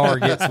paper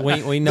targets.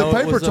 We know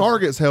the paper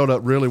targets held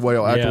up really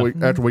well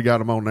after we got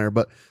them on there,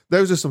 but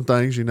there was just some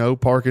things,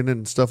 parking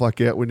and stuff like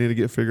that we need to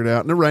get figured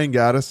out. And the rain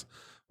got us,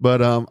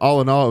 but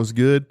all in all, it was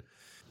good.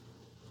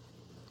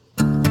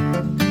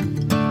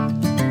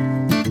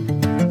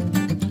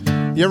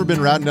 You ever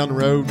been riding down the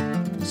road,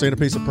 seen a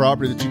piece of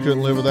property that you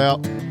couldn't live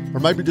without, or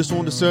maybe just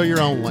wanted to sell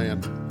your own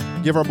land?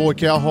 Give our boy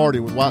Cal Hardy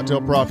with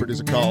Whitetail Properties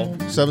a call,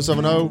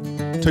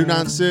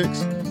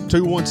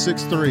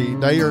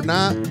 770-296-2163, day or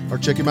night, or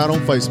check him out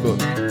on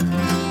Facebook.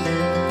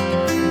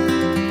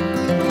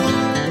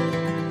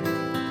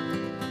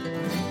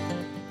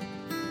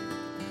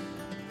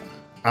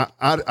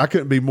 I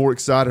couldn't be more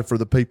excited for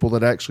the people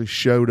that actually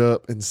showed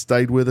up and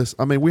stayed with us.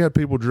 I mean, we had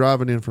people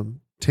driving in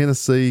from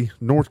Tennessee,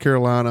 North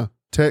Carolina,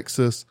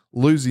 Texas,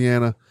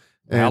 Louisiana,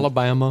 and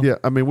Alabama. Yeah,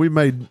 I mean, we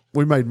made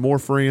more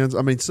friends.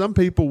 I mean, some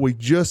people we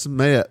just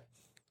met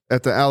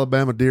at the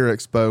Alabama Deer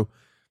Expo,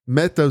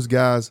 met those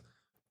guys.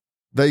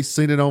 They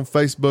seen it on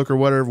Facebook or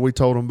whatever. We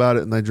told them about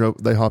it, and they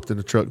hopped in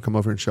the truck and come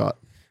over here and shot.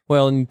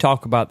 Well, and you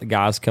talk about the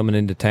guys coming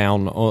into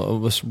town.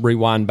 Let's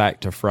rewind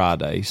back to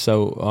Friday.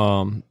 So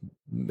on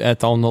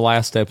the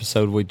last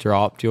episode we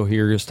dropped, you'll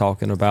hear us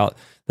talking about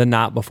the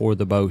night before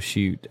the bow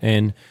shoot.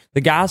 And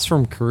the guys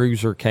from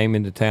Cruiser came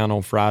into town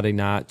on Friday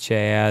night,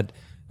 Chad,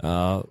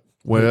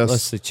 West.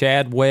 Let's see,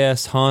 Chad,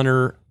 West,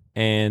 Hunter,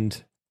 and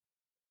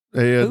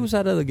Ed. Who was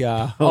that other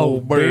guy?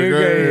 Big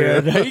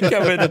Ed. He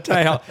come into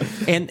town.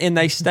 And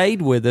they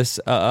stayed with us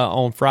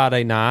on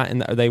Friday night,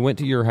 and they went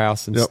to your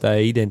house and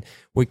stayed, and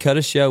we cut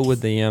a show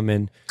with them.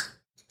 And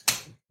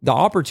the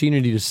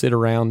opportunity to sit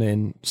around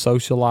and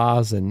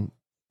socialize and,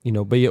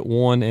 be at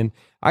one. And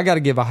I got to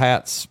give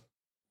a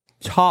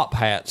top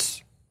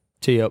hats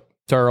tip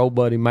to our old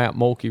buddy Matt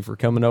Mulkey for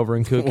coming over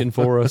and cooking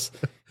for us.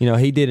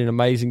 He did an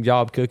amazing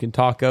job cooking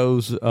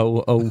tacos.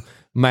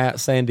 Matt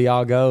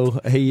Santiago.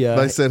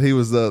 They said he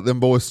was them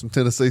boys from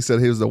Tennessee said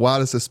he was the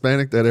whitest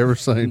Hispanic they'd ever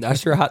seen.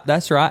 That's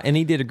right. And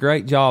he did a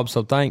great job.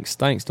 So thanks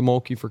to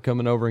Mulkey for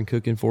coming over and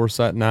cooking for us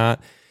that night.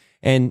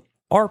 And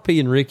RP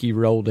and Ricky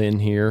rolled in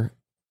here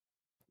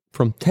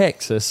from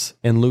Texas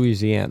and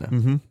Louisiana.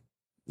 Mm-hmm.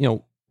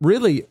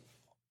 Really,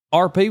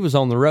 RP was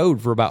on the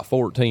road for about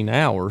 14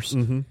 hours.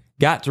 Mm-hmm.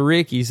 Got to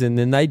Ricky's, and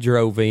then they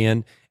drove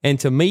in. And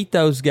to meet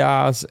those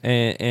guys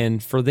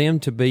and for them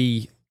to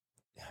be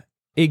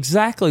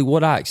exactly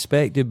what I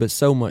expected, but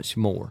so much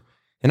more.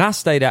 And I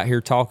stayed out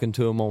here talking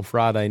to them on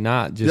Friday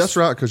night. That's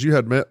right, because you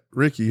had met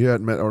Ricky. You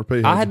hadn't met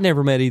RP. I had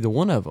never met either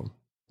one of them.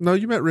 No,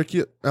 you met Ricky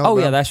at Alabama. Oh,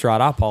 yeah, that's right.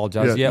 I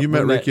apologize. Yeah, you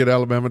met Ricky at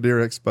Alabama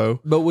Deer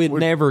Expo. But we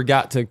never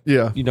got to,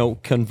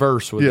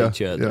 converse with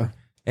each other. Yeah.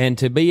 And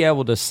to be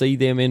able to see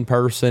them in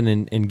person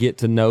and get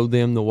to know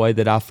them the way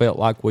that I felt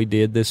like we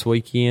did this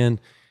weekend,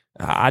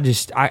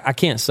 I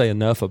can't say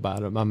enough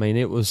about them. I mean,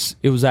 it was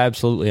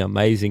absolutely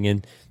amazing.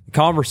 And the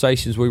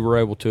conversations we were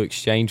able to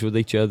exchange with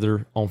each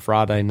other on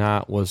Friday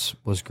night was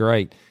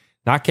great.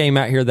 And I came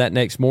out here that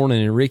next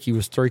morning, and Ricky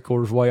was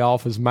 3/4 way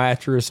off his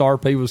mattress.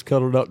 RP was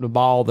cuddled up in the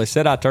ball. They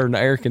said I turned the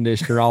air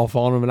conditioner off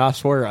on him, and I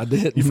swear I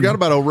did. You forgot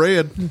about old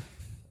Red.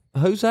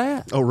 Who's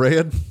that? Oh,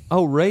 Red.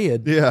 Oh,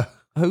 Red. Yeah.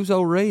 Who's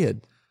old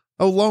Red?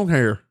 Oh, long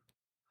hair.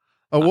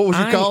 Oh, what was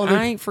you calling him?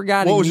 I ain't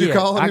forgotten. What was yet. you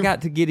calling him? I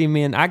got to get him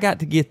in. I got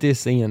to get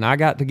this in. I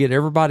got to get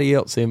everybody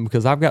else in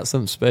because I've got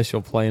something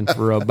special planned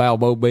for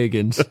Balbo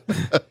Biggins.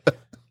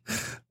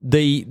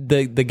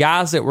 The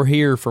guys that were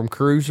here from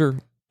Cruiser,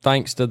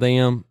 thanks to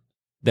them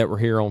that were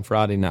here on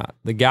Friday night.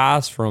 The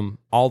guys from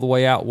all the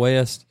way out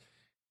west,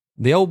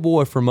 the old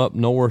boy from up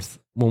north.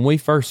 When we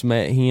first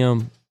met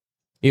him,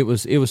 it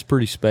was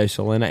pretty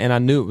special, and I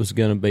knew it was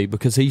going to be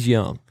because he's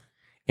young.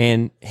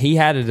 And he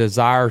had a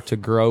desire to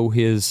grow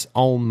his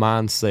own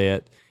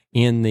mindset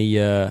in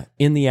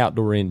the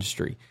outdoor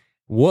industry.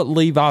 What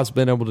Levi's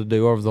been able to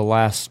do over the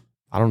last,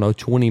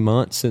 20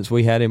 months since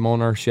we had him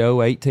on our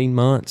show, 18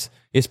 months,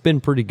 it's been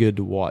pretty good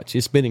to watch.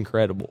 It's been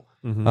incredible.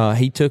 Mm-hmm.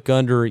 He took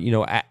under,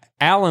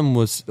 Alan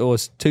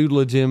was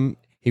tutelage him.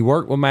 He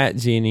worked with Matt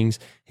Jennings.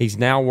 He's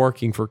now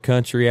working for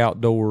Country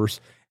Outdoors.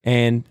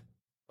 And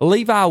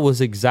Levi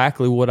was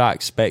exactly what I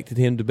expected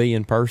him to be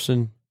in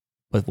person,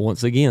 but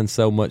once again,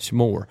 so much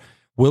more.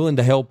 Willing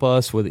to help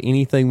us with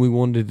anything we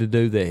wanted to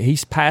do. That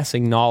he's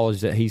passing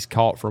knowledge that he's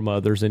caught from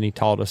others, and he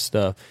taught us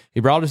stuff. He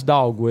brought his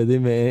dog with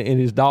him, and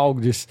his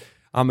dog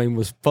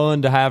was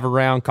fun to have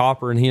around.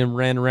 Copper and him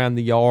ran around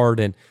the yard,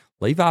 and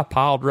Levi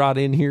piled right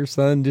in here,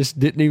 son, just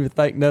didn't even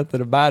think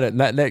nothing about it.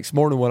 And that next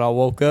morning when I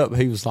woke up,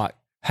 he was like,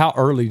 "How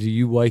early do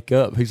you wake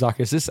up?" He's like,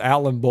 "Is this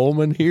Alan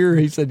Bowman here?"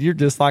 He said, "You're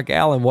just like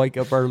Alan, wake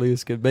up early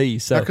as could be."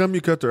 So how come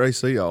you cut their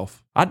AC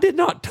off? I did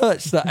not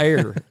touch the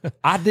air.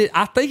 I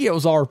think it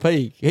was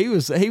RP. He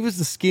was the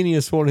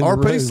skinniest one in the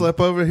room. RP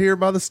slept over here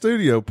by the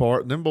studio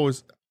part, and them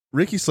boys,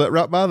 Ricky slept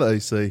right by the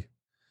AC.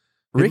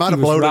 He might have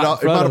blown it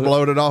off. He might have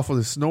blown it off with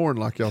his snoring,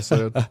 like y'all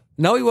said.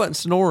 No, he wasn't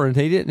snoring.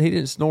 He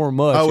didn't snore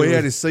much. Oh, he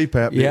had his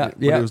CPAP. When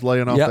he was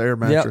laying off the air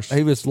mattress.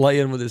 He was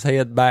laying with his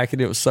head back,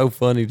 and it was so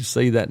funny to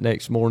see that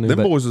next morning.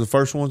 Them boys were the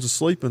first ones to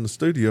sleep in the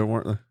studio,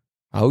 weren't they?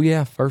 Oh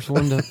yeah, first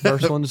one to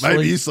sleep.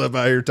 Maybe you slept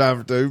out here a time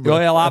or two. But.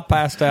 Well, I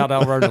passed out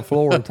over on the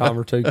floor a time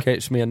or two,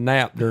 catch me a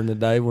nap during the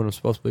day when I'm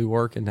supposed to be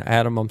working.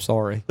 Adam, I'm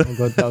sorry. I'm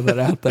going to throw that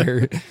out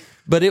there.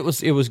 But it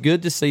was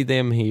good to see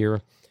them here.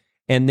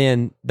 And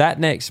then that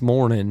next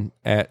morning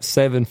at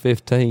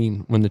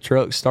 7:15, when the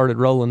trucks started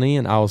rolling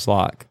in, I was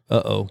like,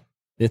 "Uh-oh,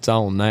 it's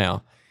on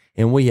now."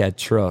 And we had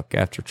truck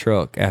after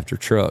truck after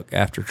truck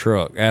after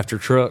truck after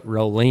truck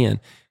roll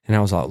in. And I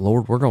was like,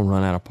 "Lord, we're going to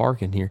run out of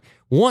parking here."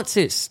 Once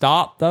it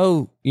stopped,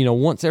 though,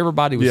 once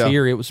everybody was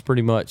here, it was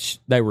pretty much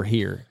they were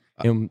here.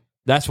 And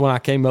that's when I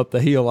came up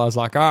the hill. I was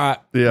like, "All right,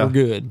 we're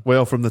good."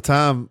 Well, from the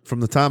time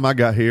I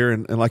got here,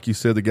 and like you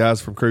said, the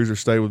guys from Cruiser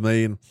stayed with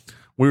me, and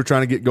we were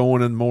trying to get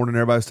going in the morning.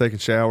 Everybody's taking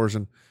showers,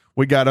 and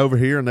we got over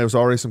here, and there was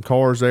already some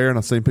cars there, and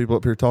I seen people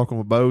up here talking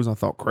with bows, and I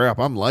thought, crap,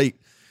 I'm late.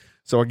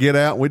 So I get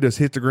out, and we just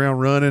hit the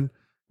ground running,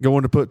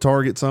 going to put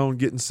targets on,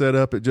 getting set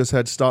up. It just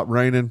had stopped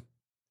raining.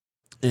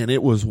 And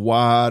it was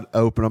wide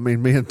open. I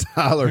mean, me and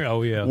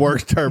Tyler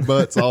worked our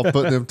butts off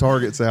putting them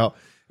targets out.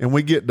 And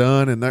we get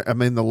done, and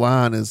the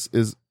line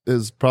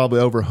is probably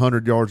over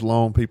 100 yards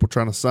long. People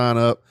trying to sign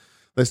up.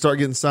 They start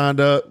getting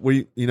signed up.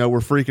 We're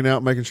freaking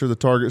out, making sure the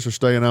targets are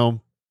staying on.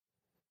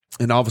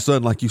 And all of a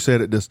sudden, like you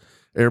said,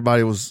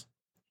 everybody was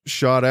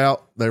shot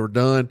out. They were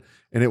done,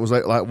 and it was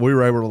like we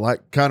were able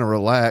to kind of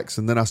relax.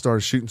 And then I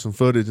started shooting some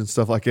footage and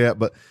stuff like that.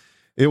 But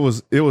it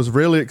was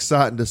really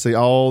exciting to see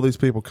all these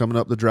people coming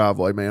up the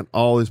driveway, man.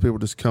 All these people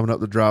just coming up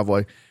the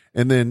driveway.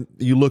 And then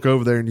you look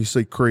over there and you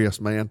see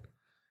Chris, man,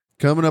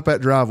 coming up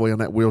that driveway on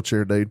that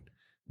wheelchair, dude.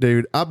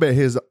 Dude, I bet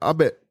he'd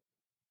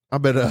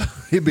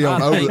be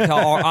on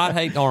I'd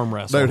hate arm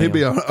wrestle. Dude, he'd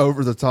be on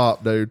over the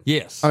top, dude.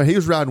 Yes. I mean, he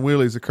was riding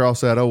wheelies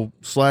across that old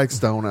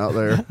slagstone out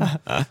there.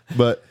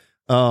 But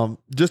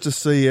just to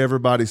see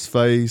everybody's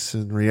face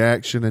and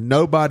reaction, and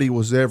nobody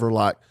was ever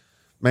like,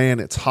 "Man,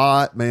 it's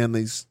hot. Man,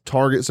 these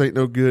targets ain't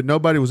no good."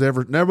 Nobody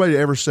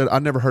ever said, I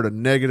never heard a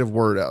negative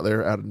word out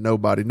there out of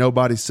nobody.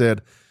 Nobody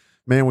said,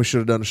 "Man, we should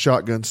have done a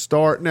shotgun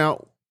start."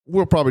 Now,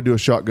 we'll probably do a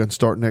shotgun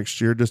start next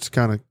year just to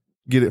kind of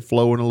get it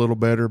flowing a little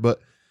better.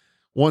 But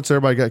once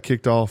everybody got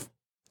kicked off,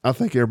 I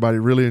think everybody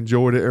really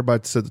enjoyed it.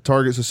 Everybody said the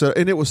targets are set,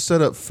 and it was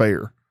set up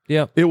fair.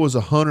 Yeah, it was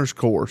a hunter's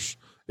course.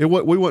 We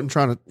wasn't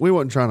trying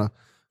to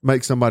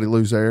make somebody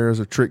lose arrows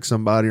or trick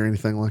somebody or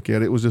anything like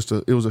that. It was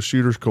a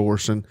shooter's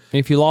course. And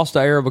if you lost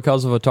an arrow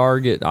because of a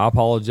target, I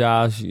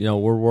apologize.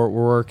 We're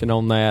working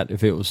on that.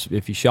 If you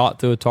shot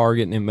through a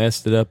target and it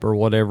messed it up or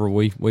whatever,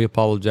 we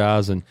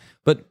apologize.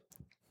 But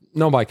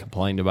nobody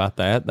complained about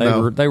that.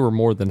 They were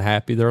more than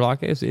happy. They're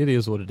like, it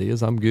is what it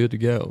is. I'm good to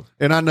go.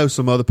 And I know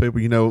some other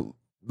people,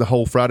 the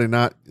whole Friday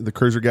night, the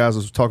Cruiser guys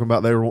was talking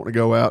about they were wanting to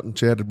go out, and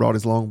Chad had brought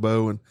his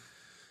longbow, and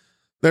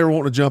they were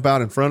wanting to jump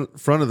out in front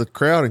of the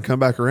crowd and come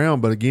back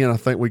around. But again, I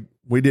think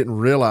we didn't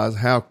realize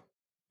how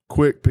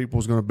quick people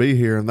was going to be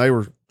here, and they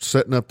were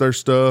setting up their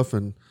stuff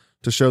and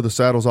to show the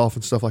saddles off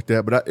and stuff like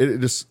that. But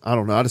I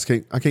don't know.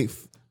 I can't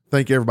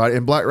thank everybody.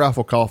 And Black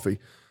Rifle Coffee,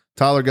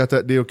 Tyler got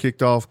that deal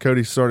kicked off.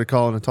 Cody started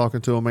calling and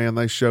talking to them, man.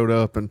 They showed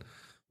up, and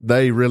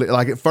they really,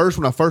 like, at first,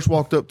 when I first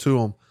walked up to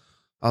them,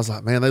 I was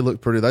like, man, they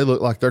look pretty. They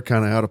look like they're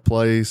kind of out of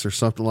place or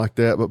something like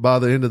that. But by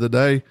the end of the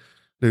day,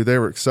 dude, they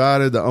were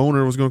excited. The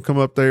owner was going to come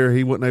up there.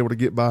 He wasn't able to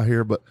get by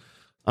here, but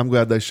I'm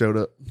glad they showed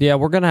up. Yeah,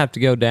 we're going to have to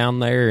go down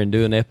there and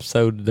do an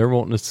episode. They're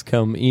wanting us to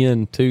come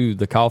into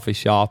the coffee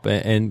shop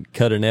and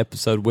cut an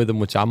episode with them,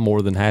 which I'm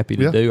more than happy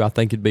to do. I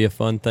think it'd be a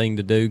fun thing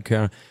to do.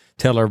 Kind of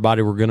tell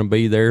everybody we're going to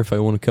be there if they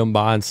want to come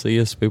by and see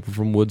us, people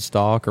from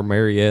Woodstock or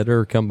Marietta,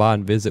 or come by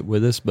and visit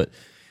with us. But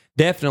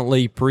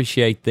definitely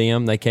appreciate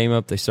them. They came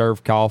up, they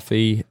served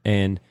coffee,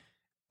 and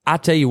I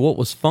tell you what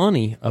was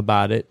funny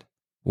about it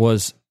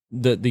was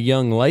the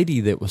young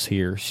lady that was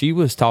here. She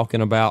was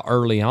talking about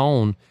early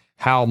on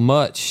how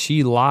much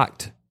she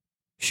liked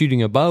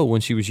shooting a bow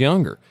when she was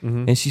younger.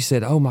 Mm-hmm. And she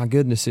said, oh my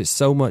goodness, it's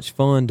so much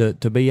fun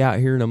to be out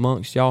here and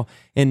amongst y'all.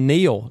 And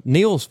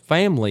Neil's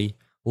family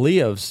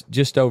lives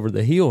just over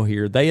the hill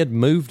here. They had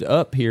moved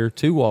up here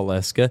to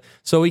Waleska,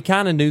 so he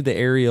kind of knew the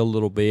area a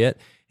little bit.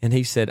 And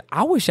he said,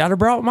 I wish I'd have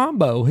brought my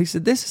bow. He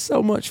said, this is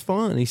so much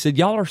fun. He said,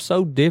 y'all are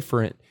so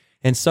different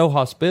and so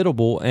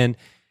hospitable. And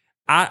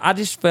I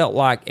just felt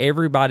like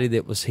everybody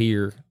that was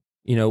here,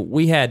 you know,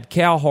 we had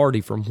Cal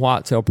Hardy from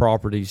Whitetail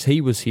Properties.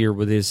 He was here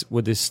with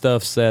his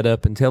stuff set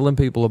up and telling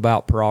people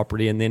about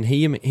property. And then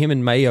him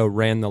and Mayo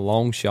ran the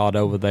long shot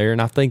over there.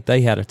 And I think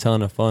they had a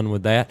ton of fun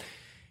with that.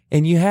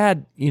 And you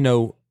had, you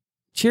know,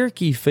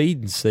 Cherokee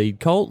Feed and Seed.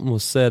 Colton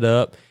was set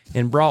up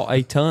and brought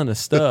a ton of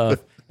stuff.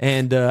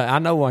 And I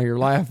know why you're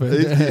laughing.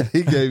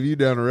 He gave you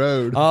down the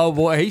road. Oh,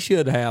 boy, he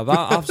should have.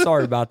 I'm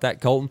sorry about that,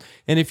 Colton.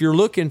 And if you're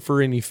looking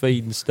for any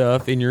feed and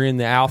stuff and you're in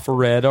the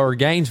Alpharetta or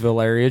Gainesville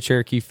area,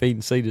 Cherokee Feed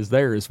and Seed is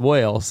there as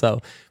well.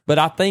 So, but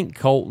I think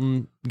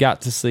Colton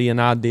got to see an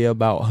idea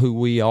about who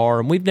we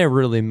are. And we've never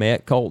really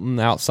met Colton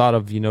outside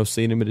of, you know,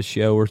 seeing him at a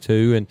show or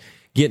two and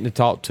getting to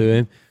talk to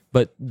him.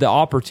 But the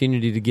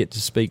opportunity to get to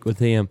speak with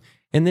him.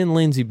 And then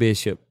Lindsay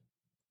Bishop,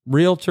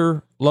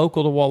 realtor,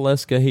 local to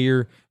Waleska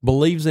here,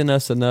 believes in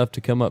us enough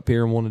to come up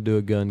here and want to do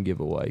a gun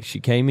giveaway. She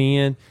came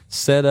in,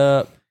 set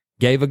up,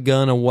 gave a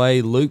gun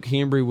away. Luke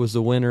Hembry was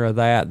the winner of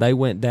that. They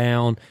went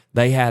down.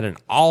 They had an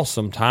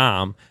awesome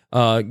time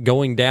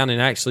going down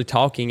and actually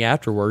talking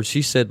afterwards.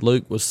 She said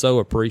Luke was so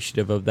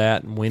appreciative of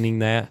that and winning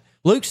that.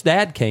 Luke's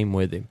dad came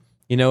with him,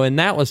 you know, and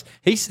that was,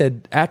 he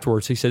said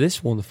afterwards, he said, this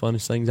is one of the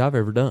funnest things I've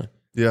ever done.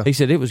 Yeah. He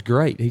said, it was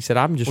great. He said,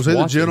 I'm just Was he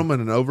watching. the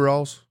gentleman in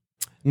overalls?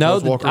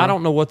 No, I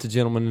don't know what the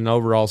gentleman in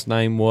overall's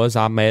name was.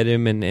 I met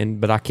him,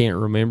 but I can't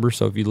remember.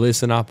 So if you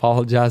listen, I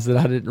apologize that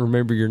I didn't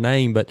remember your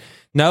name. But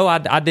no,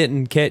 I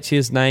didn't catch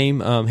his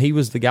name. He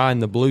was the guy in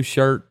the blue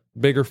shirt,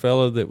 bigger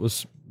fellow that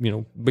was, you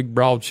know, big,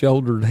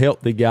 broad-shouldered,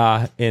 healthy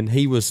guy, and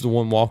he was the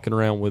one walking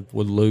around with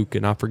Luke,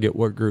 and I forget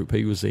what group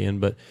he was in.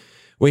 But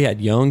we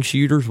had young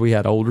shooters, we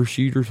had older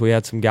shooters, we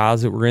had some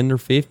guys that were in their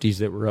 50s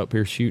that were up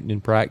here shooting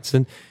and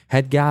practicing,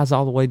 had guys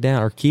all the way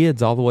down, or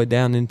kids all the way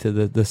down into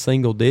the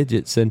single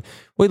digits, and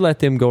we let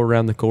them go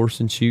around the course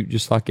and shoot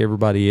just like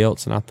everybody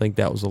else, and I think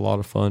that was a lot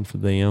of fun for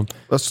them.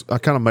 I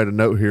kind of made a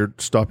note here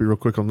to stop you real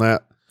quick on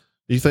that.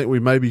 Do you think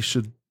we maybe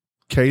should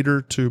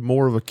cater to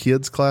more of a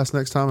kids class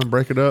next time and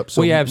break it up?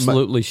 So we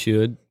absolutely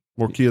should.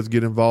 More kids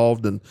get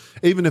involved, and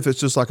even if it's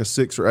just like a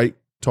 6 or 8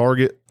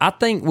 target. I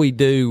think we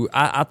do.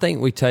 I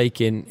think we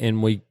take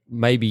and we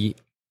maybe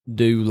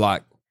do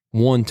like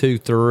 1, 2,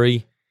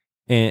 3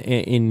 and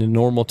in the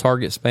normal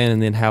target span,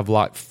 and then have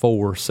like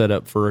 4 set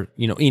up for,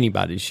 you know,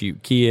 anybody to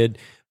shoot, kid.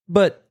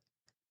 But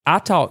I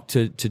talked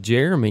to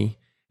Jeremy,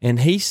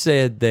 and he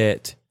said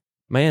that,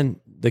 man,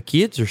 the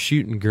kids are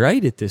shooting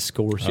great at this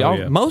course. Y'all,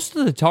 yeah. Most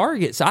of the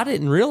targets I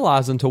didn't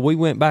realize until we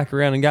went back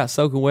around and got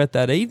soaking wet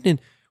that evening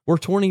were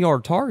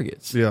 20-yard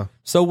targets. Yeah.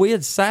 So we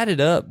had set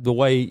it up the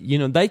way, you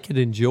know, they could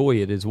enjoy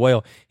it as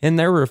well. And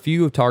there were a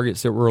few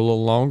targets that were a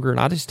little longer, and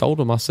I just told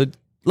them, I said,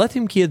 let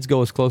them kids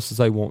go as close as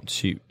they want to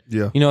shoot.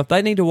 Yeah. You know, if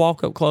they need to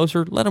walk up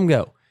closer, let them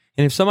go.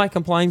 And if somebody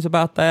complains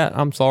about that,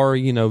 I'm sorry,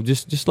 you know,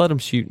 just let them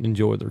shoot and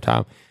enjoy their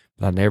time.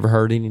 But I never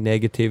heard any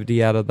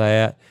negativity out of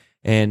that.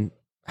 And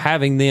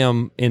having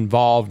them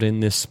involved in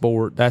this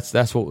sport,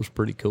 that's what was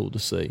pretty cool to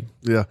see.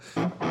 Yeah.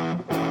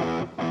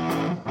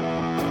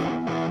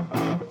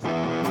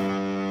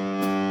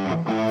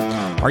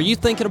 Are you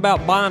thinking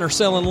about buying or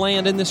selling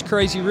land in this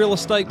crazy real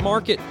estate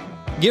market?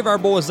 Give our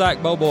boy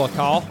Zach Bobo a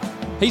call.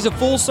 He's a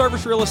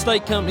full-service real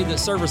estate company that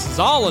services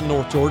all of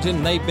North Georgia,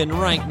 and they've been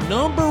ranked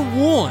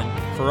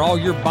 #1 for all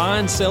your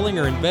buying, selling,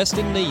 or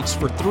investing needs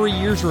for 3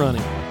 years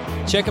running.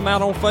 Check him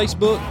out on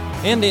Facebook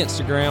and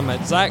Instagram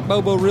at Zach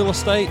Bobo Real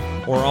Estate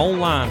or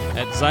online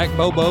at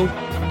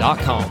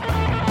zachbobo.com.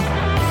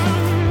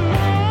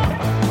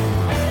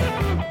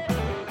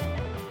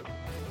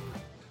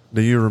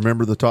 Do you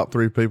remember the top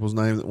 3 people's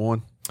name that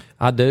won?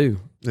 I do.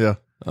 Yeah.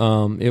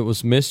 It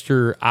was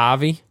Mr.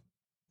 Ivy.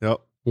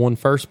 Yep. Won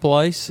first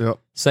place. Yep.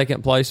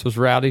 Second place was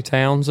Rowdy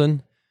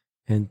Townsend.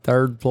 And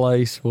third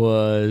place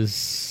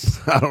was...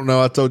 I don't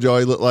know. I told y'all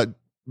he looked like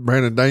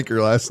Brandon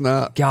Danker last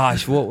night.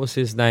 Gosh, what was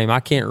his name? I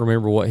can't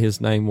remember what his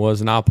name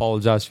was, and I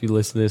apologize if you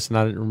listen to this and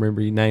I didn't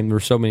remember your name.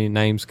 There's so many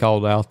names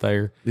called out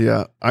there.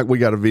 Yeah, we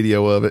got a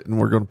video of it, and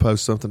we're going to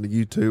post something to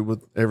YouTube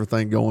with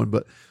everything going.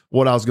 But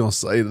what I was going to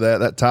say to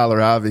that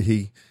Tyler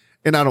Ivy,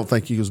 and I don't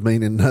think he was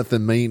meaning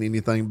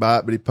anything by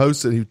it, but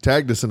he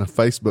tagged us in a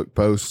Facebook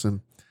post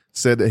and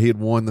said that he had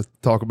won the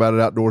Talk About It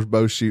Outdoors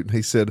bow shoot, and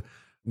he said,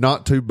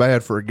 not too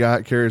bad for a guy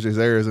that carries his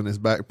arrows in his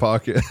back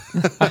pocket.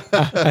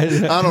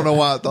 I don't know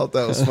why I thought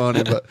that was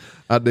funny, but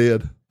I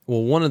did.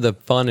 Well, one of the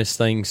funnest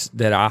things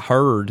that I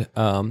heard,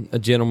 a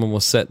gentleman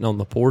was sitting on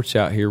the porch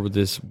out here with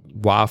his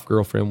wife,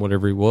 girlfriend,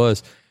 whatever he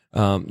was.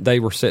 They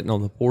were sitting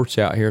on the porch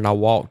out here, and I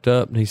walked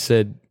up, and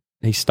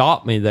he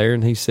stopped me there,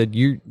 and he said,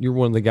 you're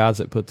one of the guys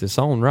that put this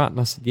on, right? And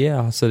I said,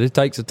 yeah. I said, it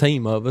takes a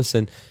team of us,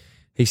 and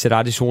he said,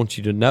 I just want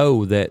you to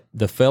know that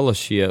the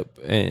fellowship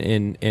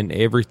and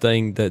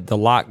everything, that the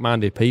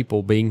like-minded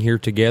people being here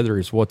together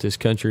is what this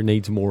country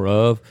needs more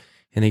of.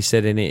 And he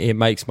said, and it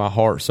makes my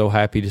heart so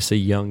happy to see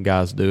young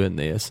guys doing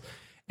this.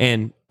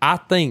 And I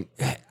think,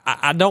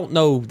 I don't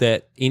know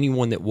that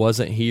anyone that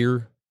wasn't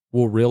here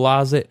will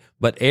realize it,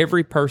 but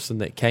every person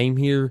that came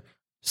here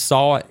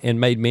saw it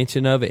and made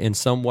mention of it in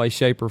some way,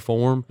 shape, or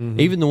form,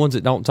 even the ones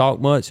that don't talk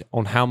much,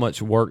 on how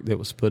much work that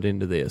was put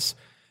into this.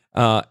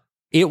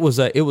 It was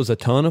a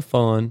ton of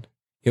fun.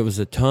 It was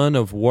a ton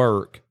of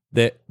work,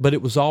 but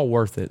it was all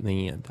worth it in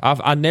the end.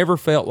 I never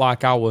felt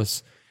like I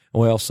was,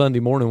 Sunday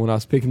morning when I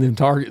was picking them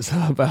targets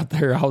up out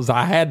there,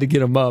 I had to get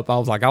them up. I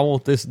was like, I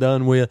want this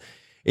done with.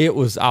 I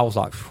was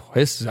like,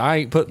 I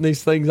ain't putting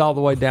these things all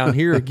the way down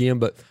here again,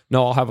 but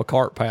no, I'll have a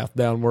cart path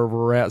down where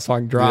we're at so I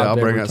can drive. I'll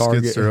to bring every out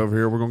target. Skidster over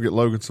here. We're going to get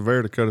Logan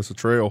Severe to cut us a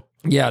trail.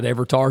 Yeah, to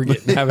every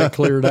target and have it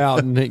cleared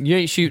out. And you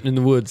ain't shooting in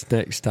the woods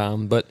next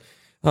time. But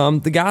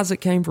the guys that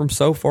came from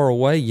so far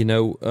away,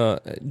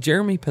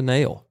 Jeremy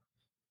Pinnell,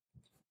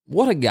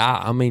 what a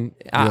guy. I mean,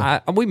 yeah.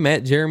 We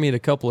met Jeremy at a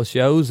couple of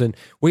shows, and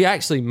we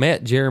actually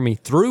met Jeremy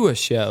through a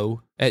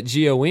show at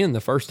GON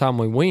the first time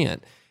we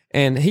went.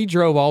 And he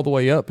drove all the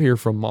way up here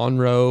from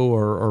Monroe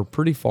or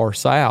pretty far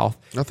south.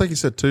 I think he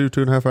said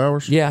 2.5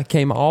 hours. Yeah,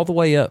 came all the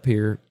way up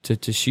here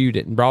to shoot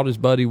it and brought his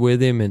buddy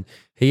with him. And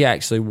he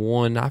actually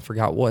won. I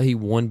forgot what he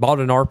won. Bought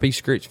an RP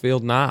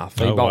Scritchfield knife.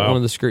 He bought one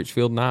of the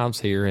Scritchfield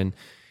knives here. And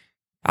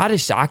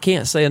I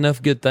can't say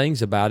enough good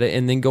things about it.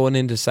 And then going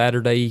into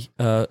Saturday,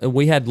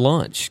 we had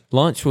lunch.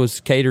 Lunch was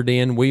catered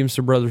in,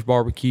 Williamson Brothers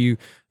Barbecue.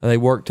 They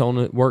worked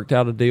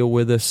out a deal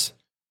with us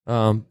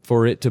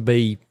for it to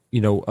be,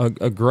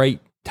 a great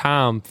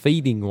time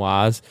feeding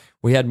wise.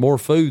 We had more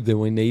food than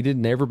we needed,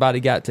 and everybody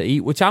got to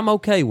eat, which I'm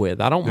okay with.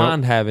 I don't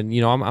mind having,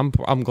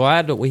 I'm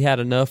glad that we had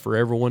enough for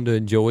everyone to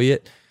enjoy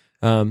it.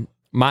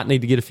 Might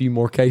need to get a few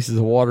more cases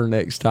of water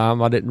next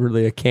time. I didn't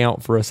really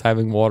account for us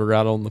having water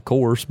out on the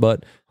course,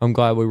 but I'm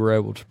glad we were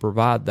able to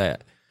provide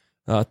that.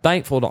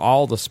 Thankful to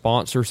all the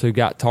sponsors who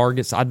got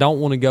targets. I don't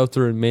want to go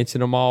through and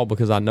mention them all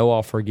because I know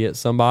I'll forget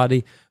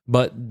somebody,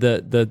 but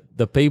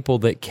the people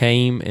that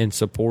came and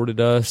supported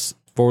us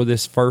for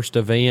this first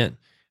event,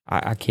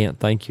 I can't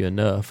thank you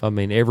enough. I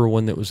mean,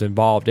 everyone that was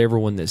involved,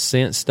 everyone that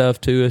sent stuff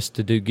to us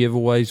to do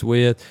giveaways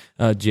with.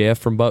 Jeff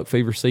from Buck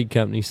Fever Seed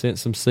Company sent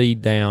some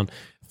seed down.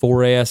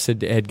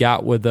 4S had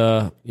got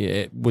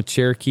with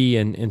Cherokee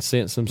and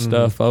sent some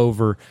stuff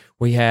over.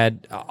 We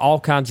had all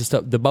kinds of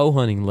stuff. The Bow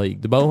Hunting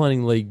League,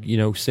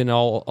 sent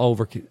all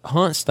over.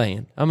 Hunt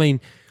Stand. I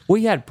mean,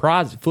 we had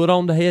prizes. Foot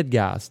on the head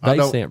guys. They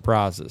sent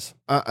prizes.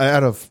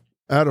 Out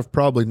of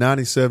probably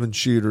 97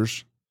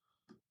 shooters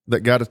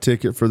that got a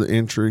ticket for the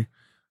entry,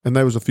 and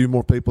there was a few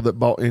more people that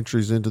bought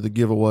entries into the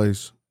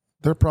giveaways,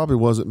 there probably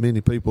wasn't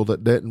many people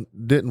that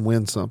didn't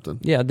win something.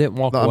 Yeah, didn't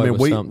walk away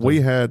with something. We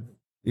had,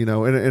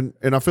 and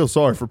I feel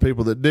sorry for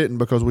people that didn't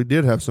because we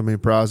did have so many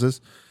prizes.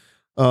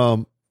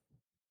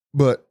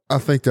 But I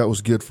think that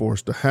was good for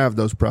us to have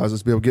those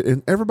prizes, be able to get,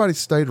 and everybody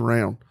stayed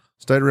around,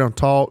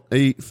 talked,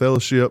 ate,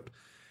 fellowship.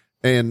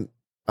 And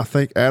I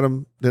think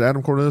Adam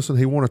Cornelissen,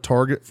 he won a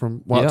target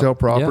from Whitetail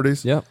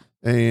Properties. Yep.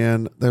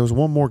 And there was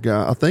one more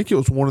guy. I think it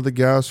was one of the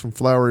guys from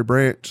Flowery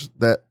Branch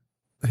that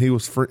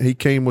he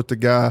came with the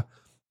guy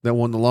that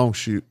won the long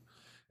shoot.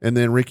 And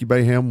then Ricky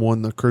Bayham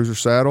won the Cruiser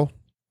saddle.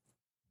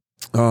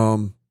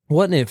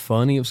 Wasn't it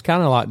funny? It was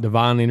kind of like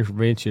divine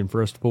intervention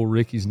for us to pull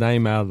Ricky's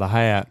name out of the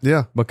hat.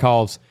 Yeah.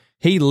 Because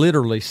he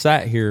literally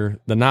sat here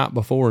the night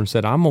before and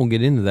said, I'm going to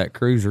get into that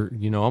Cruiser.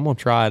 I'm going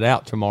to try it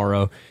out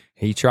tomorrow.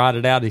 He tried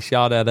it out. He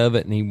shot out of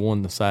it, and he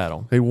won the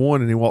saddle. He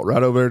won, and he walked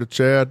right over there to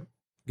Chad,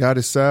 got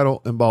his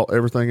saddle, and bought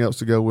everything else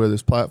to go with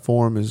his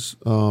platform, his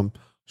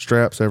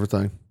straps,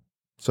 everything.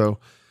 So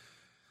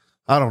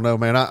I don't know,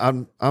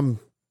 man. I'm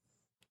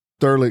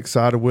thoroughly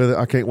excited with it.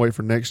 I can't wait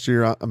for next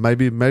year.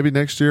 Maybe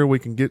next year we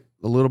can get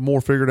a little more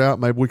figured out.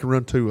 Maybe we can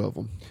run 2 of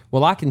them.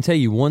 Well, I can tell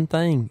you one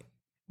thing.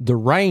 The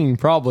rain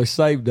probably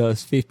saved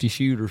us 50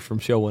 shooters from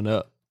showing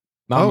up.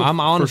 I'm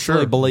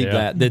honestly believe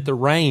that the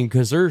rain,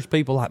 because there's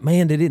people like,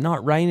 man, did it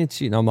not rain?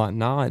 And I'm like,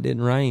 no, it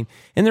didn't rain.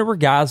 And there were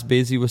guys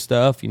busy with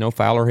stuff.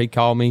 Fowler, he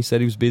called me, said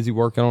he was busy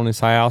working on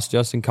his house.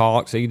 Justin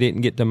Cox, he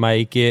didn't get to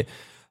make it.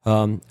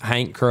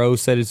 Hank Crow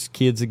said his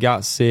kids had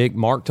got sick.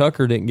 Mark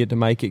Tucker didn't get to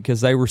make it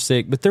because they were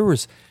sick. But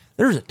there's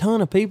a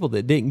ton of people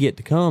that didn't get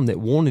to come that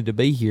wanted to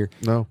be here.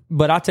 No.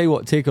 But I tell you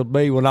what tickled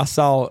me when I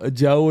saw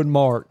Joe and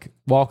Mark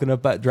walking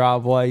up that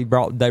driveway.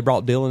 They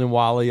brought Dylan and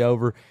Wiley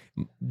over.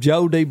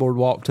 Joe Deboard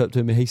walked up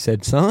to me. He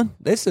said, "Son,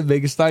 this is the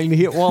biggest thing to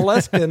hit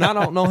Waleska in I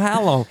don't know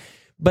how long."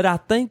 But I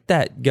think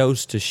that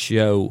goes to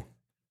show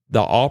the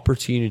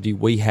opportunity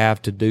we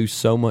have to do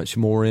so much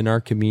more in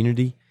our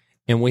community,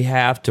 and we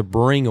have to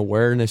bring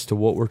awareness to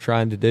what we're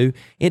trying to do.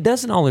 It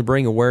doesn't only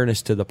bring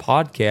awareness to the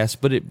podcast,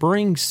 but it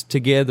brings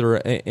together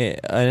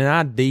an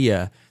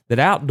idea that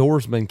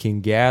outdoorsmen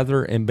can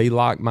gather and be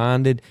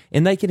like-minded,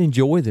 and they can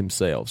enjoy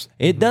themselves.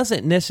 It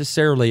doesn't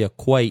necessarily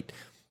equate,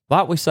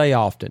 like we say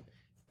often,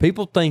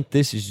 people think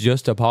this is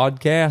just a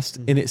podcast,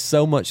 and it's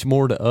so much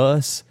more to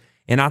us.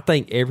 And I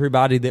think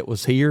everybody that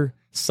was here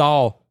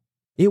saw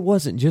it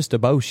wasn't just a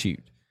bow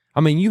shoot.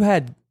 I mean, you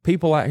had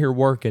people out here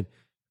working.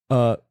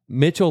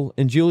 Mitchell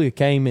and Julia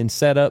came and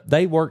set up.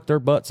 They worked their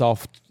butts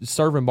off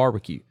serving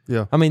barbecue.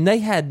 Yeah. I mean,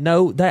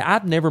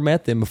 I've never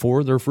met them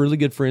before. They're really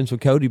good friends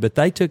with Cody, but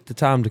they took the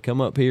time to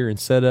come up here and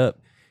set up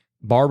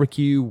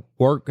barbecue,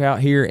 work out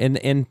here,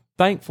 and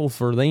thankful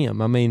for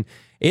them. I mean,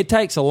 it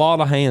takes a lot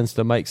of hands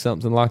to make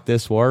something like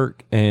this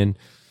work, and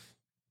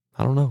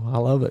I don't know. I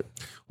love it.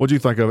 What'd you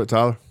think of it,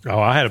 Tyler? Oh,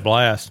 I had a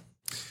blast.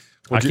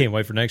 I can't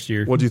wait for next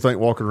year. What'd you think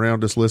walking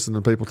around just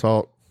listening to people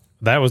talk?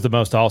 That was the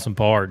most awesome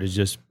part, is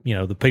just,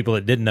 the people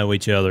that didn't know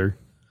each other.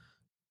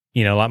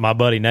 Like my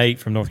buddy Nate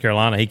from North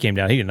Carolina, he came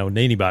down, he didn't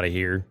know anybody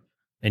here.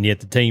 And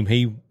yet the team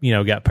he,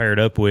 got paired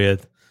up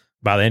with,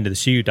 by the end of the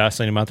shoot, I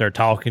seen him out there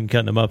talking,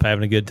 cutting them up,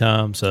 having a good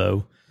time.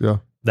 So yeah,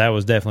 that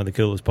was definitely the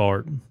coolest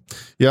part.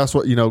 Yeah, that's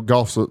what,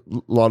 golf's a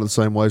lot of the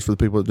same ways for the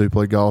people that do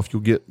play golf.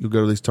 You'll go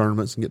to these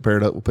tournaments and get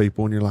paired up with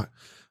people, and you're like,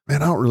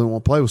 man, I don't really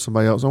want to play with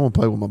somebody else. I want to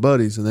play with my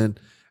buddies. And then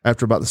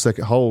after about the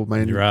second hole,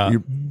 man,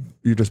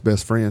 you're just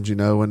best friends,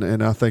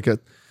 and I think it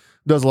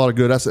does a lot of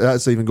good.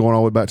 That's even going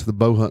all the way back to the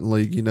bow hunting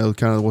league,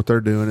 kind of what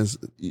they're doing is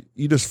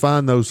you just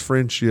find those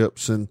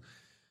friendships and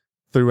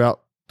throughout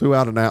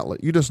an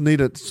outlet. You just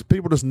need it.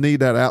 People just need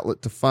that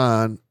outlet to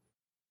find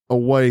a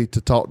way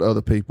to talk to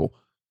other people.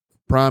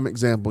 Prime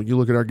example, you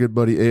look at our good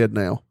buddy Ed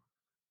now.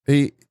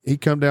 He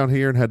come down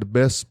here and had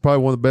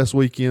probably one of the best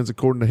weekends,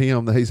 according to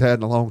him, that he's had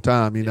in a long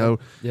time,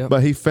 Yep.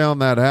 But he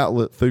found that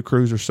outlet through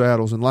Cruiser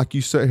Saddles. And like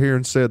you sat here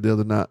and said the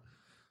other night,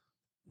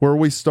 where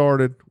we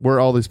started, where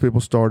all these people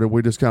started,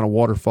 we just kind of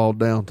waterfalled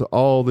down to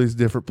all these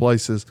different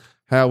places,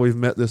 how we've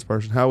met this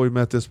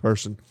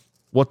person,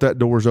 what that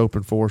door's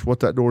open for us, what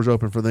that door's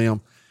open for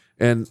them.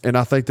 And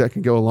I think that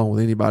can go along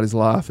with anybody's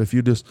life. If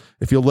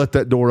you'll let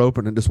that door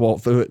open and just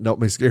walk through it and don't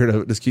be scared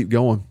of it, just keep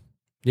going.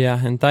 Yeah,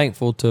 and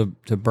thankful to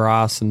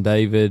Bryce and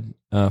David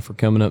for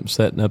coming up and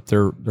setting up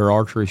their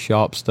archery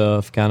shop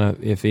stuff. Kind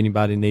of, if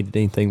anybody needed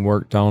anything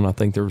worked on, I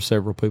think there were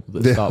several people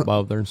that stopped by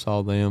over there and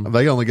saw them.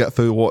 They only got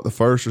through the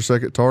first or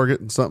second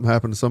target, and something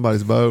happened to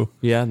somebody's bow.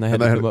 Yeah, and they had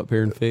to come up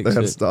here and fix it. They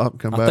had to stop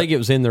and come back. I think it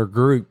was in their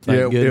group.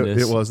 Thank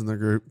goodness. It was in their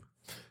group.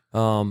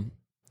 I'm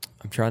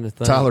trying to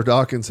think. Tyler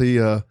Dawkins, he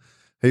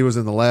was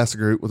in the last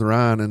group with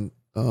Ryan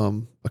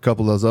and a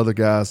couple of those other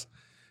guys,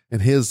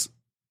 and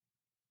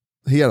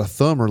he had a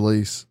thumb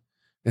release,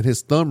 and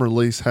his thumb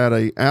release had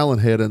a Allen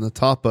head in the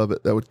top of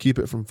it that would keep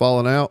it from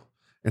falling out,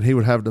 and he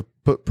would have to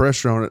put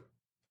pressure on it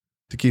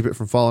to keep it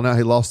from falling out.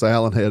 He lost the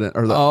Allen head,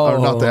 or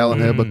not the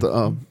Allen head, but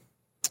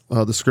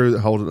the screw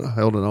that held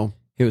it on.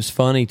 It was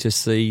funny to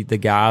see the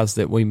guys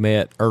that we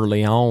met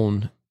early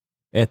on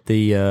at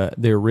the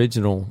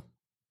original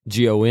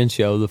GON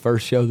show, the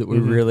first show that we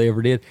really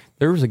ever did.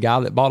 There was a guy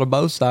that bought a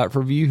bow sight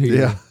for View here.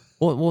 Yeah.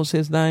 What was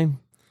his name?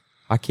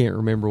 I can't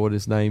remember what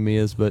his name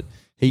is, but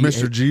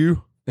Mr.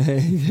 Jew.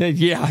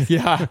 Yeah.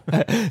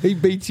 He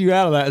beat you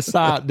out of that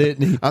sight,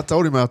 didn't he? I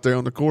told him out there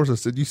on the course, I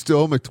said, you still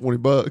owe me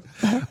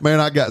 $20. Man,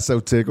 I got so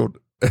tickled.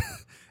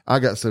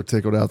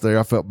 Out there.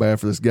 I felt bad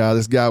for this guy.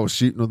 This guy was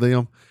shooting with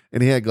him,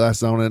 and he had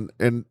glasses on,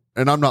 and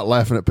I'm not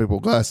laughing at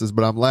people's glasses,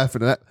 but I'm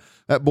laughing at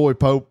that boy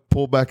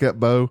pulled back that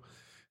bow.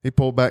 He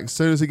pulled back. As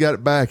soon as he got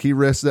it back, he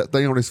rested that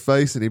thing on his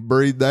face and he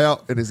breathed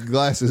out, and his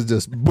glasses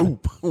just boom,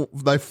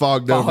 they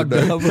fogged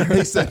over.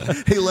 He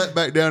said he let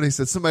back down. He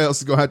said, somebody else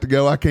is gonna have to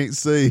go. I can't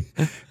see.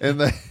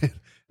 And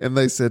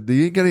they said, do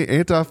you get any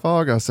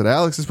anti-fog? I said,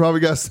 Alex has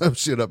probably got some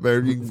shit up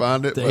there. You can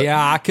find it. But.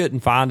 Yeah, I couldn't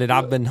find it.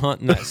 I've been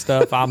hunting that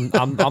stuff. I'm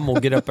gonna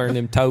get up there in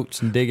them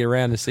totes and dig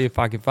around and see if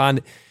I can find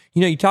it.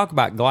 You talk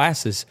about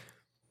glasses.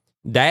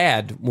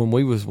 Dad, when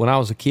I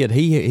was a kid,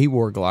 he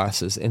wore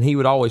glasses, and he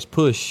would always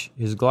push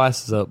his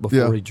glasses up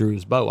before he drew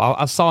his bow.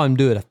 I saw him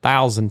do it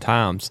 1,000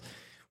 times.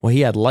 Well,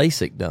 he had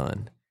LASIK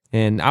done,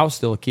 and I was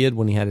still a kid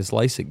when he had his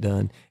LASIK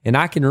done. And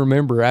I can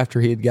remember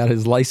after he had got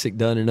his LASIK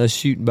done and us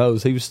shooting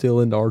bows, he was still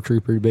into archery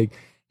pretty big.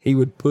 He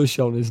would push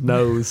on his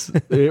nose.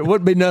 It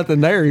wouldn't be nothing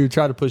there. He would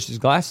try to push his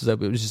glasses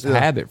up. It was just a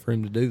habit for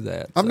him to do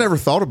that. I've never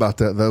thought about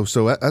that, though.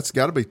 So that's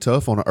got to be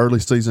tough on an early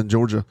season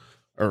Georgia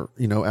or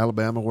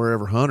Alabama,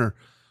 wherever hunter.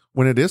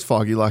 When it is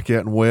foggy like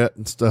that and wet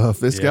and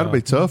stuff, it's got to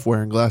be tough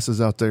wearing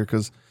glasses out there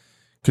because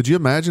Could you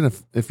imagine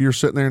if you're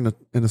sitting there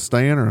in a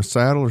stand or a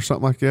saddle or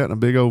something like that, and a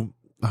big old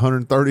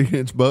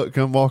 130-inch buck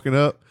come walking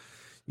up,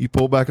 you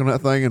pull back on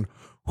that thing and,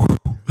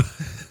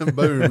 and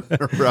boom,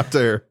 right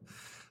there.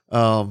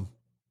 Funny.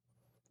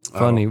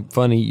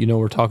 You know,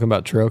 we're talking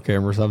about trail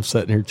cameras. I'm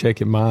sitting here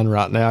checking mine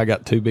right now. I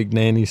got 2 big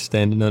nannies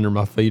standing under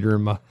my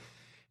feeder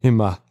in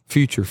my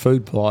future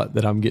food plot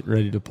that I'm getting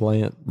ready to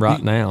plant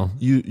now.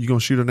 You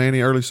gonna shoot a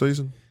nanny early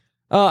season?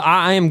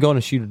 I am going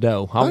to shoot a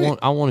doe.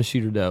 I want to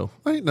shoot a doe.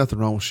 There ain't nothing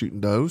wrong with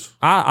shooting does.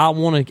 I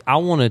want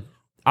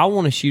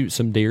to shoot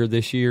some deer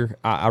this year.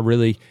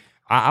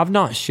 I've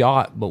not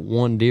shot but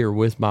one deer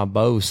with my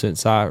bow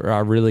since I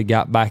really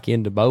got back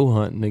into bow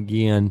hunting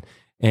again,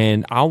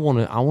 and I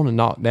want to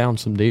knock down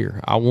some deer.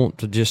 I want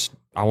to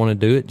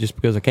do it just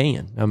because I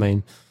can. I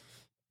mean,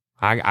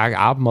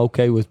 I'm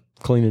okay with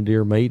cleaning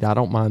deer meat. I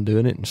don't mind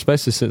doing it,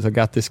 especially since I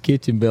got this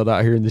kitchen built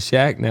out here in the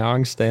shack. Now I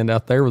can stand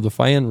out there with a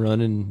fan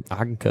running.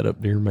 I can cut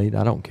up deer meat.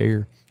 I don't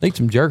care. Need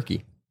some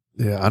jerky.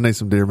 Yeah, I need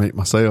some deer meat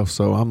myself,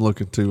 so I'm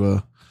looking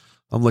to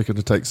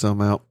take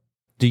some out.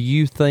 Do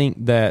you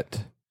think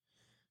that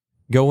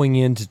going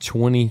into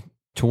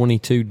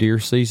 2022 deer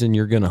season,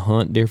 you're going to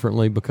hunt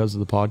differently because of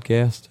the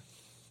podcast?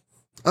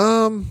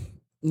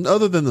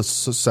 Other than the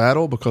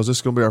saddle, because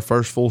it's going to be our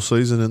first full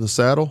season in the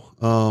saddle.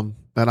 And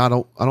I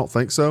don't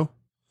think so.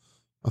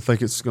 I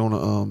think it's going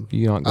to.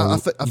 You're not going. I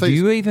think. Do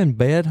you even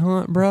bed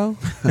hunt, bro?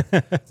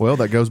 Well,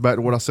 that goes back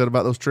to what I said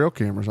about those trail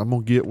cameras. I'm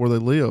going to get where they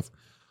live.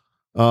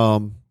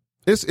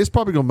 It's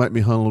probably going to make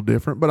me hunt a little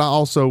different, but I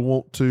also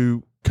want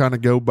to kind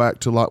of go back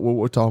to like what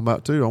we're talking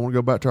about too. I want to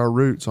go back to our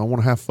roots. I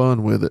want to have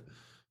fun with it.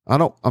 I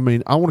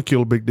want to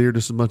kill a big deer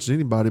just as much as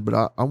anybody,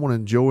 but I want to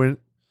enjoy it.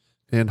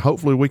 And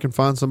hopefully we can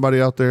find somebody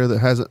out there that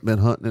hasn't been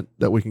hunting it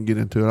that we can get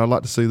into it. I'd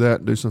like to see that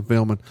and do some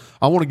filming.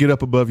 I want to get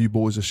up above you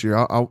boys this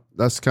year.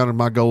 That's kind of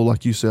my goal.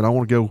 Like you said, I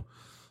want to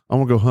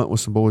go hunt with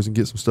some boys and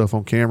get some stuff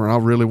on camera. And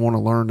I really want to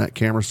learn that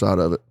camera side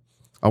of it.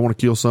 I want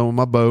to kill some with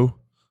my bow.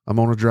 I'm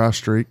on a dry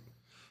streak.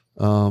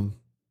 But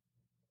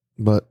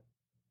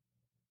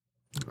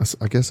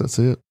I guess that's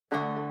it.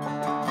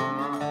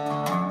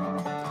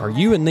 Are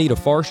you in need of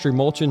forestry,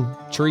 mulching,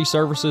 tree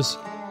services,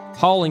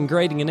 hauling,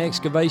 grading, and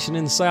excavation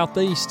in the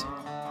Southeast?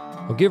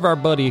 Well, give our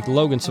buddy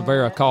Logan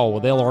Severa a call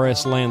with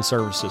LRS Land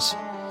Services.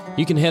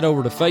 You can head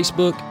over to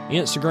Facebook,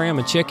 Instagram,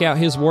 and check out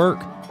his work,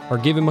 or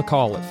give him a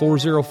call at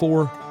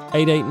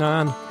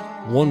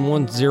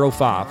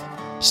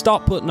 404-889-1105.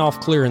 Stop putting off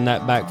clearing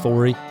that back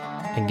 40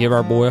 and give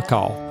our boy a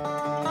call.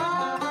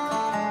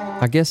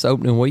 I guess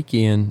opening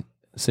weekend,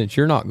 since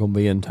you're not going to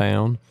be in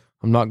town,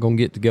 I'm not going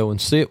to get to go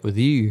and sit with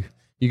you.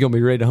 You going to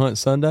be ready to hunt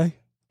Sunday?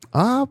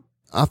 I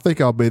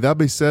think I'll be. That'll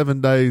be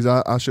 7 days.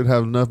 I should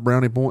have enough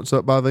brownie points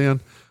up by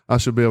then. I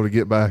should be able to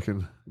get back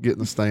and get in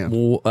the stand.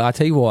 Well, I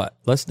tell you what,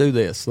 let's do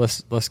this.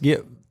 Let's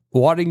get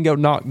Waddy can go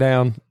knock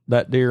down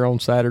that deer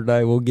on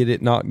Saturday. We'll get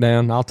it knocked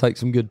down. I'll take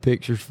some good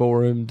pictures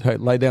for him,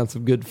 lay down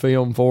some good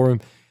film for him.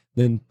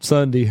 Then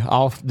Sunday,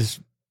 I'll just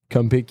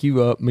come pick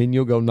you up. Me and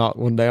you'll go knock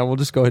one down. We'll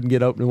just go ahead and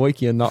get opening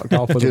weekend knocked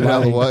off of Get it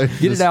out of the way.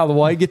 Get it out of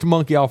the way. Get the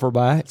monkey off her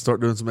back.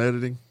 Start doing some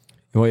editing.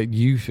 Well,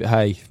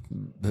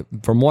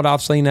 from what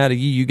I've seen out of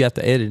you, you got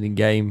the editing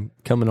game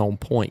coming on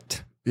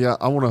point. Yeah,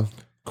 I want to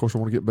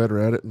get better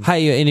at it.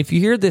 Hey, and if you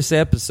hear this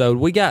episode,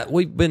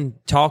 we've been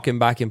talking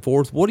back and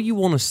forth. What do you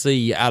want to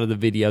see out of the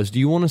videos? Do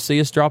you want to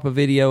see us drop a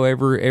video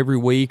every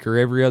week or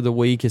every other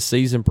week as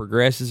season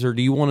progresses, or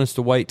do you want us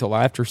to wait till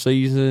after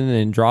season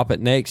and drop it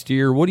next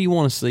year? What do you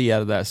want to see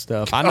out of that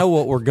stuff? I know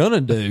what we're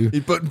gonna do.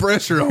 You putting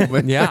pressure on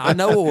me. Yeah, I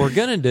know what we're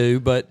gonna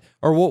do,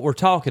 or what we're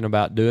talking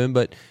about doing,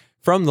 but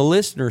from the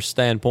listener's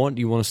standpoint,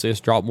 do you want to see us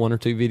drop 1 or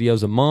 2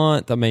 videos a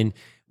month? I mean,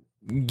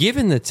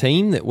 given the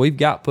team that we've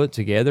got put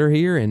together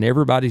here and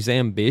everybody's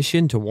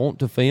ambition to want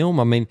to film,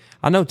 I mean,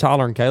 I know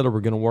Tyler and Caleb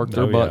are going to work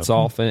their butts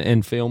off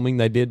and filming.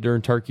 They did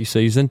during turkey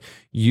season.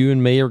 You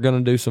and me are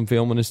going to do some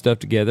filming and stuff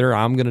together.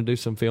 I'm going to do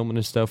some filming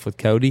and stuff with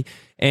Cody.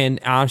 And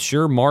I'm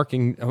sure Mark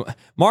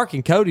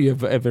and Cody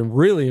have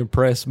really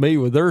impressed me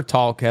with their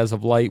talk as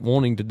of late,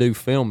 wanting to do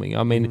filming.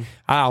 I mean,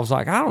 I was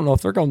like, I don't know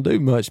if they're going to do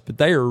much, but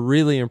they are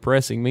really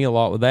impressing me a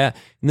lot with that.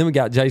 And then we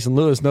got Jason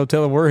Lewis, no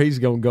telling where he's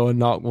going to go and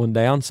knock one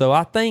down. So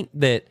I think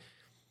that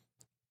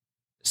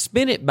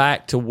spin it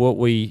back to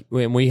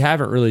when we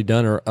haven't really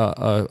done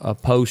a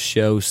post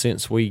show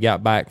since we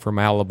got back from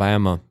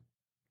Alabama.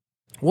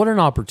 What an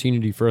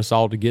opportunity for us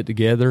all to get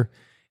together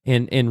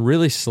and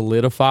really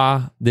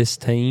solidify this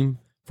team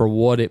for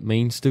what it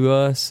means to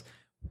us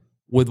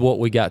with what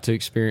we got to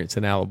experience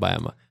in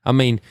Alabama. I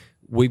mean,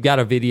 we've got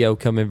a video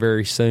coming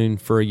very soon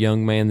for a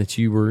young man that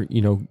you were,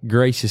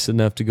 gracious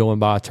enough to go and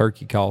buy a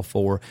turkey call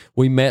for.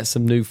 We met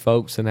some new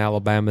folks in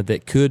Alabama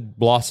that could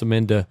blossom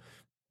into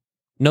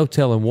no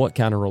telling what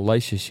kind of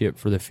relationship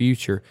for the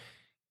future.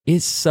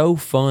 It's so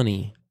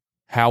funny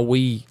how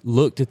we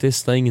looked at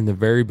this thing in the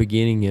very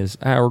beginning as,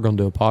 we're going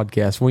to do a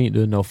podcast. We ain't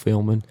doing no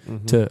filming.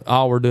 To,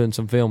 we're doing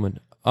some filming.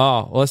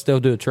 Let's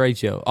still do a trade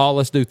show.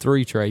 Let's do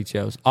 3 trade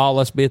shows.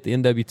 Let's be at the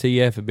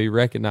NWTF and be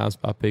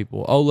recognized by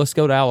people. Let's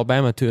go to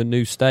Alabama to a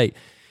new state.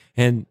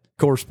 And, of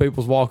course,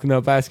 people's walking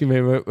up asking me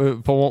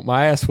if I want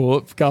my ass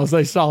whooped because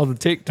they saw the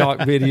TikTok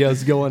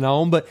videos going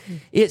on. But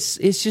it's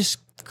just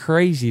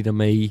crazy to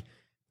me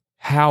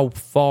how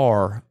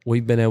far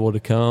we've been able to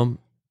come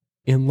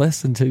in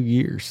less than 2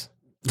 years.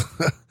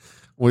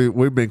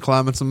 We've been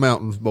climbing some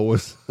mountains,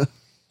 boys.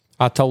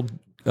 I told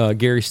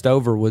Gary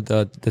Stover with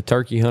the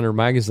Turkey Hunter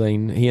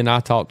magazine, he and I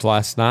talked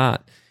last night,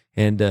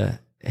 and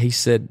he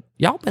said,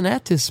 y'all been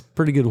at this a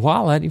pretty good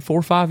while, hadn't you, 4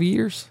 or 5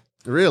 years?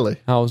 Really?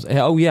 I was,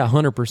 oh yeah,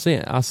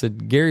 100%. I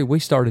said, Gary, we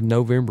started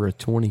November of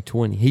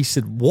 2020. He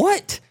said,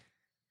 what?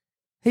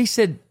 He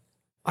said,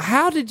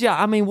 how did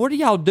y'all, I mean, what are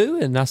y'all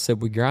doing? And I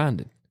said, we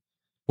grinded.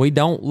 We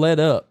don't let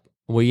up.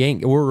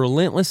 We're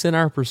relentless in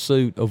our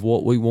pursuit of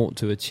what we want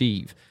to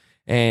achieve.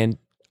 And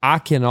I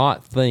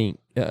cannot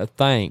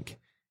thank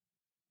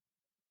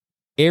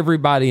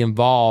everybody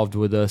involved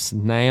with us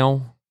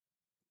now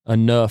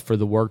enough for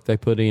the work they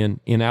put in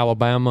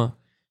Alabama.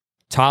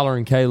 Tyler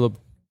and Caleb,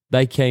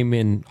 they came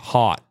in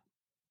hot.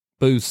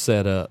 Booth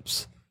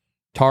setups,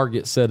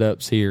 target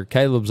setups here.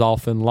 Caleb's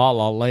off in La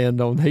La Land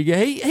on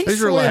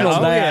he's relaxed.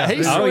 on that. Yeah.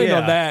 He's Oh, sweet yeah.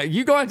 on that.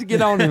 You're going to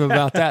get on him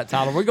about that,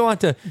 Tyler. We're going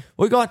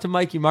to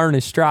make him earn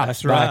his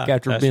stripes That's back right.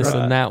 after That's missing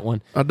right. that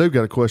one. I do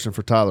got a question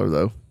for Tyler,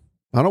 though.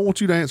 I don't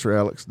want you to answer,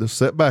 Alex. Just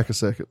sit back a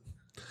second.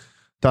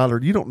 Tyler,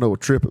 you don't know a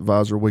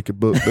TripAdvisor we could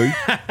book, do you?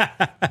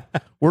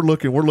 We're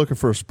looking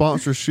for a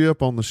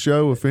sponsorship on the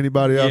show. If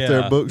anybody out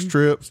there Yeah. books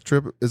trips,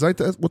 ain't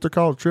that what they're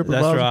called, TripAdvisor?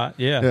 That's right.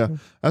 Yeah. Yeah,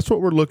 that's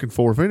what we're looking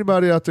for. If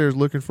anybody out there is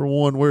looking for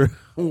one,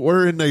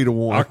 we're in need of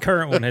one. Our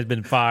current one has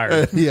been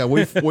fired. Yeah,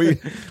 we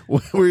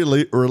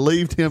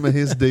relieved him of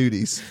his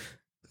duties.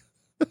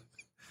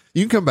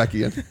 You can come back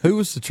in. Who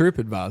was the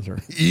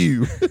TripAdvisor?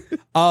 You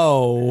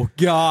Oh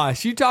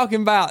gosh, you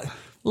talking about?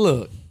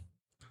 Look,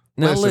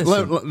 now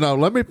listen.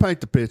 Let me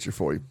paint the picture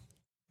for you.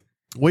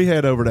 We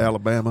head over to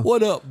Alabama.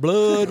 What up,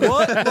 blood?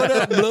 What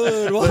up,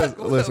 blood? What?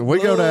 Listen,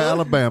 we go to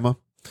Alabama.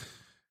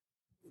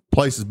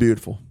 Place is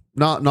beautiful.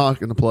 Not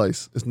knocking the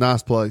place. It's a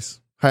nice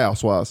place,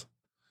 house wise.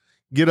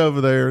 Get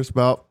over there. It's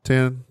about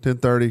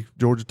 10:30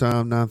 Georgia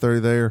time,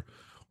 9:30 there.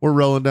 We're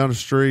rolling down the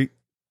street.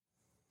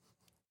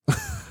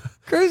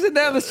 Cruising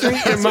down the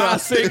street in my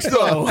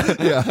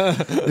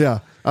 6-0. Yeah.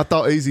 I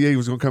thought Easy E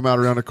was going to come out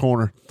around the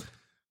corner.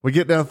 We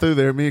get down through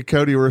there. Me and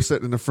Cody were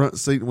sitting in the front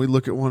seat, and we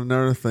look at one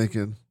another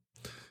thinking,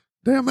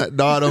 damn, that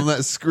dot on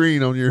that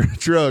screen on your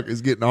truck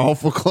is getting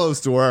awful close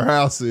to where our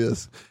house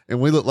is.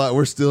 And we look like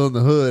we're still in the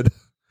hood.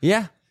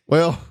 Yeah,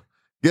 Well,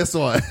 guess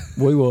what?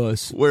 we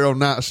was. We're on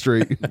Ninth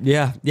Street.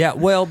 Yeah.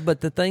 Well,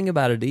 but the thing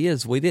about it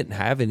is, we didn't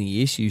have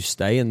any issues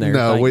staying there.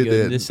 No, thank we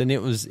goodness. didn't.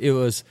 And it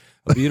was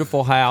a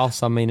beautiful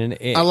house. I mean,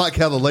 I like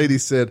how the lady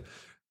said,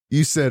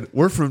 you said,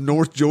 we're from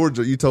North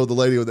Georgia. You told the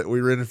lady that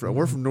we rented from,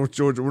 we're from North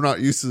Georgia. We're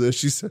not used to this.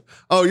 She said,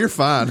 oh, you're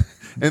fine.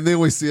 And then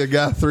we see a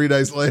guy 3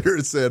 days later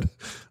and said,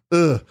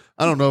 I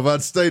don't know if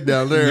I'd stayed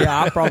down there.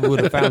 yeah, I probably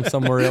would have found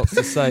somewhere else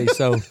to stay.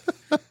 So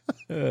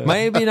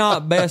maybe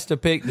not best to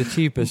pick the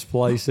cheapest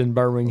place in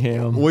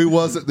Birmingham. We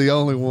wasn't the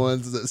only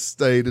ones that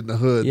stayed in the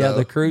hood. Yeah, though.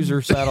 the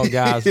cruiser saddle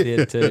guys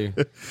did too.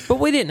 But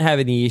we didn't have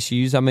any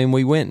issues. I mean,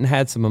 we went and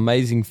had some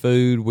amazing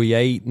food. We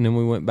ate, and then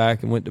we went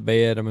back and went to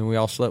bed. I mean, we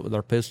all slept with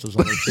our pistols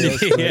on our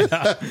chest.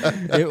 Yeah.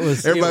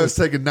 Everybody was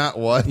taking night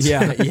watch.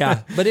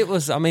 yeah. But it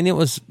was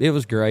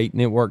great,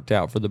 and it worked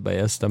out for the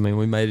best. I mean,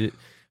 we made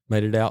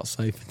it out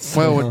safe and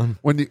sound.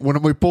 Well,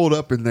 when we pulled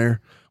up in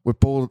there,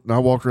 and I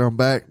walked around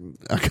back.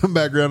 I come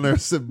back around there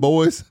and said,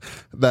 boys,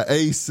 the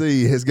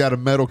AC has got a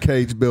metal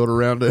cage built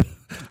around it.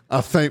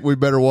 I think we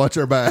better watch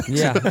our backs.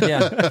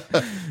 Yeah.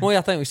 Well,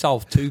 I think we saw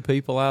 2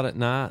 people out at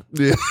night.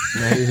 Yeah.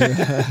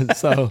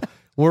 So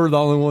we're the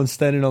only ones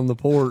standing on the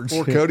porch.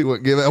 Poor Cody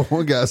wouldn't give that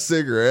one guy a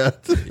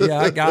cigarette.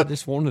 Yeah, that guy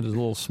just wanted a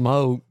little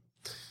smoke.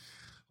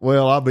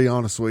 Well, I'll be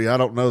honest with you. I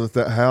don't know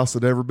that house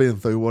had ever been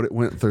through what it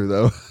went through,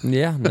 though.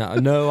 Yeah,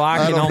 no,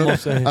 I can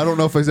almost say. I don't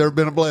know if there's ever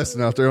been a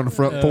blessing out there on the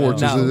front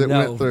porch as it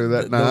went through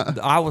that night.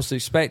 I was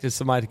expecting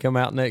somebody to come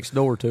out next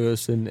door to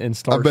us and I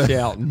start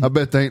shouting. I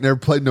bet they ain't never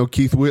played no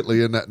Keith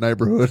Whitley in that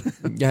neighborhood.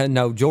 Yeah,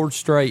 no, George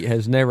Strait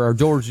has never, or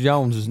George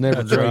Jones has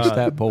never graced right.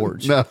 that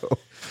porch. No.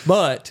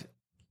 But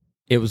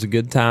it was a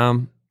good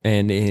time,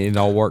 and it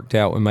all worked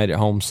out. We made it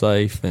home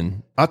safe,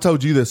 and I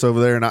told you this over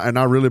there, and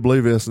I really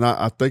believe this, and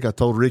I think I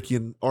told Ricky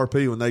and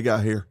RP when they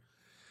got here.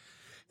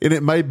 And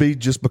it may be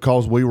just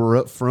because we were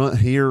up front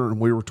here and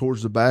we were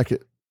towards the back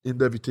at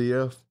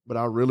NWTF, but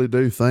I really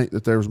do think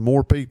that there was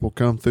more people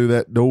come through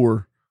that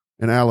door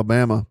in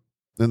Alabama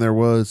than there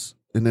was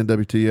in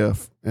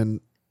NWTF. And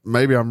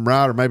maybe I'm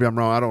right or maybe I'm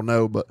wrong, I don't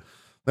know, but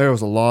there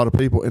was a lot of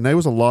people, and there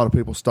was a lot of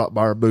people stopped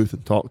by our booth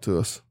and talked to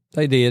us.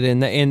 they did,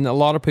 and a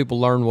lot of people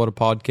learned what a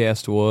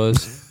podcast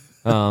was.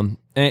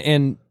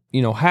 And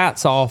you know,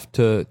 hats off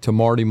to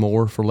Marty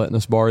Moore for letting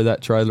us borrow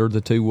that trailer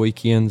the 2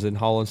 weekends and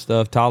hauling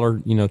stuff.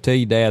 Tyler, you know, tell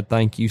your dad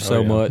thank you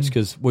so much,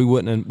 because we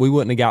wouldn't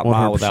have got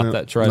by without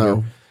that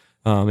trailer.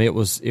 No. It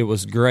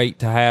was great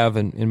to have,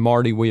 and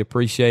Marty, we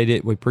appreciate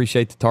it. We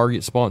appreciate the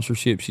Target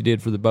sponsorships you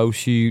did for the bow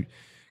shoot.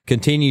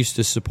 continues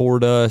to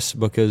support us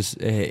because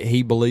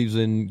he believes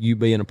in you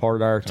being a part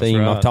of our team.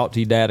 right. I've talked to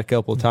your dad a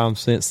couple of times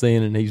since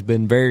then, and he's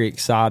been very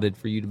excited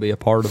for you to be a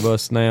part of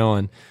us now.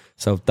 And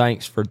so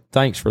thanks for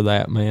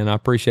that, man. I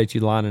appreciate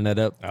you lining that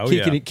up,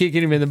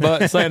 kicking him in the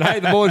butt, and saying, "Hey,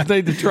 the boys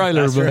need the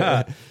trailer." That's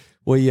right.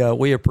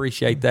 We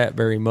appreciate that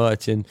very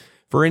much. And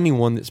for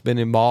anyone that's been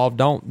involved,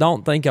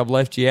 don't think I've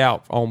left you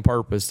out on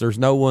purpose. There's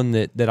no one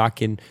that I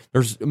can.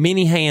 There's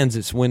many hands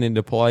that's went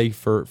into play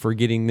for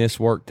getting this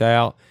worked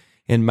out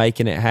and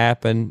making it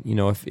happen. You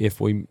know, if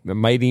we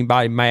made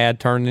anybody mad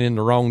turning in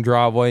the wrong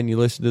driveway and you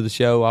listen to the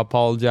show, I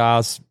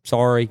apologize.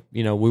 Sorry.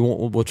 You know,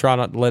 we'll try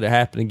not to let it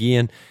happen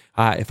again.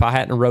 If I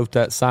hadn't wrote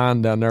that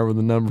sign down there with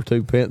the number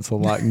 2 pencil,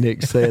 like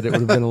Nick said, it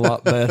would have been a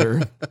lot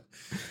better.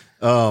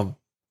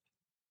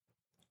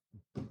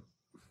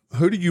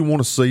 Who do you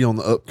want to see on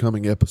the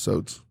upcoming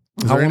episodes?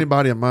 Is there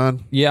anybody in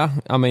mind? Yeah,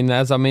 I mean,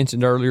 as I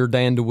mentioned earlier,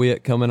 Dan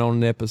DeWitt coming on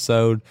an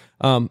episode.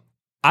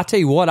 I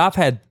tell you what, I've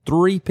had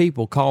 3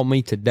 people call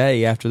me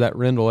today after that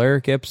Rendell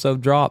Eric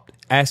episode dropped,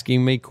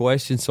 asking me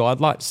questions. So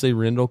I'd like to see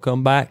Rendell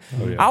come back.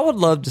 Oh, yeah. I would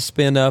love to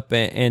spin up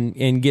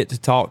and get to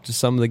talk to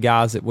some of the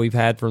guys that we've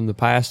had from the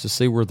past to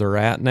see where they're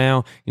at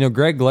now. You know,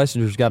 Greg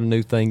Glessinger's got a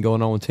new thing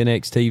going on with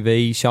 10X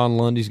TV. Sean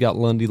Lundy's got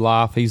Lundy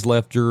Life. He's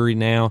left Jury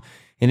now,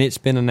 and it's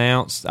been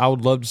announced. I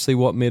would love to see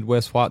what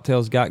Midwest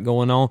Whitetail's got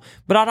going on.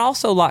 But I'd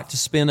also like to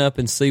spin up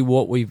and see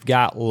what we've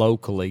got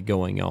locally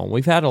going on.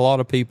 We've had a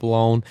lot of people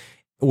on.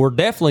 We're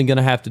definitely going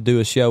to have to do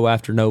a show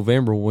after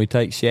November when we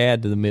take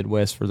Shad to the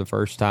Midwest for the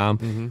first time.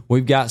 Mm-hmm.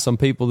 We've got some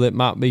people that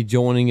might be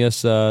joining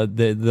us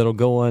that'll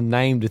go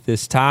unnamed at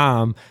this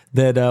time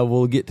that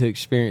will get to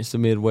experience the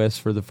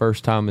Midwest for the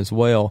first time as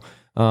well.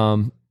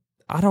 I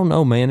don't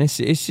know, man. It's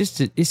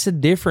just it's a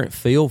different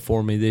feel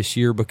for me this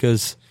year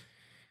because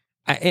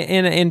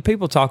and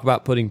people talk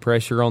about putting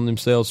pressure on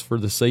themselves for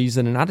the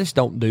season, and I just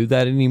don't do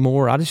that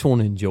anymore. I just want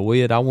to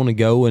enjoy it. I want to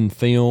go and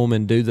film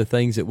and do the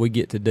things that we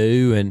get to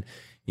do. And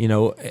you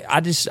know,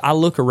 I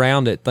look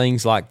around at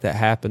things like that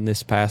happened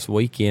this past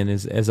weekend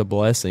as a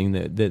blessing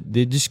that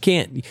just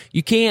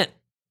you can't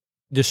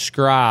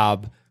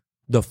describe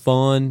the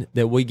fun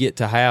that we get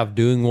to have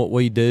doing what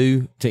we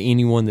do to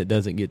anyone that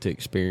doesn't get to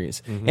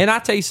experience. Mm-hmm. And I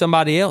tell you,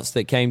 somebody else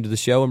that came to the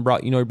show and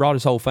he brought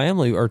his whole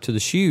family, or to the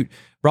shoot,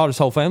 brought his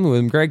whole family with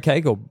him, Greg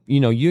Cagle. You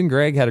know, you and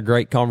Greg had a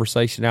great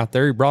conversation out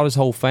there. He brought his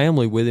whole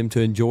family with him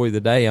to enjoy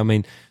the day. I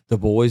mean, the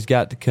boys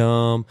got to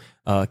come,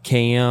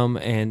 Cam,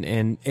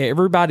 and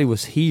everybody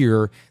was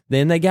here.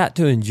 Then they got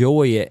to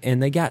enjoy it,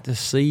 and they got to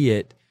see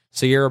it.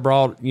 Sierra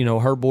brought,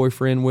 her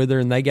boyfriend with her,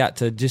 and they got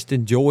to just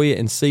enjoy it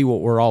and see what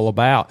we're all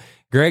about.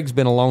 Greg's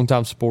been a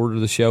long-time supporter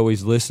of the show.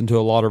 He's listened to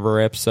a lot of our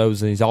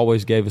episodes, and he's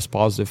always gave us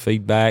positive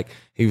feedback.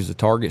 He was a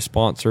Target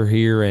sponsor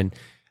here, and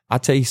I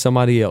tell you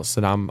somebody else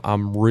that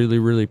I'm really,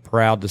 really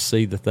proud to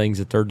see the things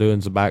that they're doing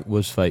is the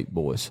Backwoods Fate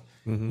boys.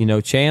 Mm-hmm.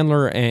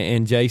 Chandler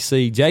and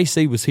JC.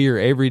 JC was here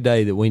every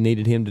day that we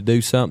needed him to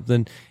do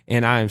something,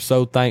 and I am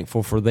so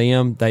thankful for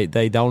them.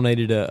 They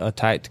donated a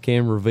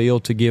Tacticam reveal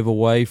to give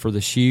away for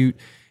the shoot,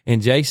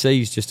 and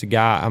JC's just a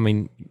guy, I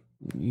mean,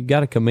 you got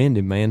to commend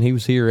him, man. He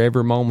was here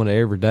every moment of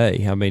every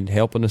day. I mean,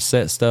 helping us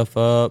set stuff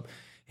up,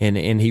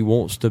 and he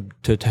wants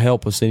to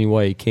help us any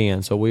way he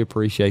can, so we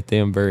appreciate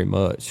them very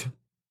much.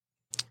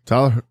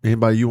 Tyler,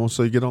 anybody you want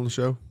to see get on the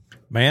show?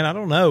 Man, I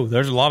don't know.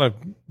 There's a lot of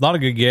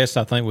good guests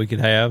I think we could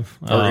have.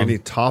 Or any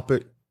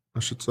topic, I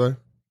should say.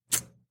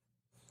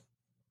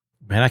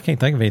 Man, I can't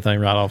think of anything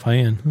right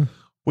offhand.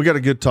 We got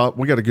a good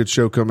we got a good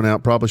show coming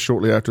out probably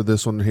shortly after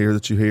this one here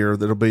that you hear.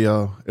 It'll be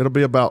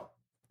about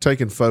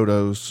taking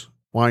photos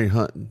while you're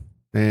hunting,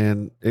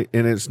 and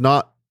it's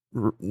not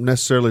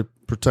necessarily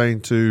pertain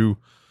to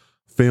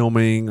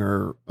filming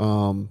or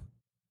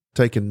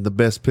taking the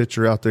best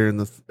picture out there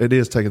it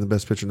is taking the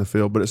best picture in the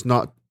field, but it's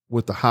not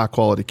with the high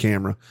quality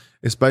camera.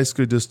 It's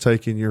basically just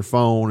taking your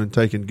phone and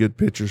taking good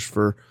pictures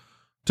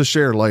to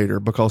share later,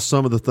 because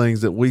some of the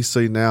things that we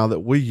see now that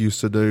we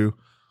used to do,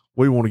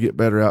 we want to get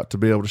better at to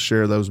be able to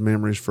share those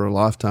memories for a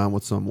lifetime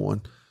with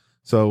someone.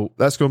 So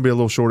that's going to be a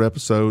little short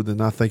episode,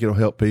 and I think it'll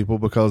help people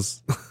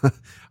because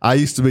I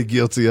used to be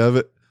guilty of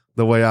it,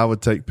 the way I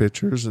would take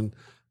pictures, and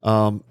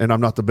I'm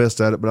not the best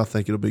at it, but I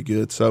think it'll be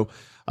good. So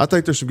I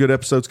think there's some good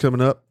episodes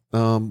coming up.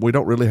 We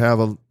don't really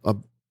have a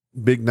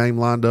big name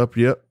lined up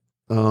yet,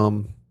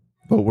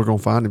 but we're going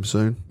to find him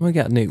soon. We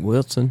got Nick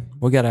Wilson.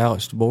 We got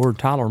Alex DeBoer,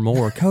 Tyler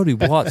Moore, Cody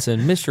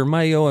Watson, Mr.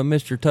 Mayo, and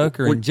Mr.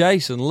 Tucker, and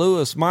Jason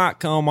Lewis might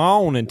come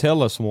on and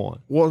tell us one.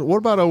 What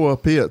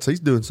about Pitts? He's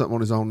doing something on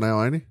his own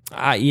now, ain't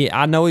he?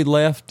 I know he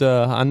left.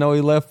 I know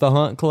he left the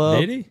Hunt Club.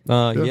 Did he?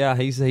 Yeah,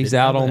 he's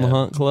out on the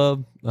Hunt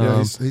Club. Yeah,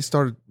 he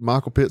started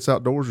Michael Pitts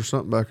Outdoors or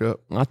something back up.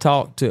 I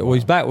talked to. Well,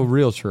 he's back with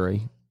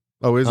Realtree.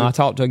 Oh, is he? I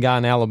talked to a guy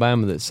in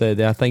Alabama that said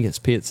that I think it's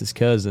Pitts'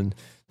 cousin.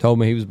 Told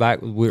me he was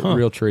back with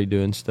Realtree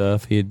doing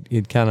stuff.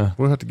 He'd kind of.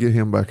 We'll have to get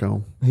him back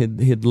on.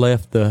 He'd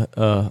left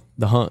the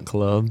Hunt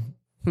Club.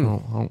 I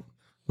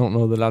don't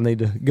know that I need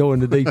to go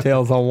into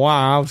details on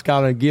why. I was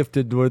kind of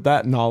gifted with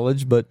that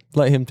knowledge, but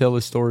let him tell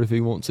his story if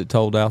he wants it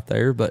told out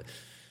there. But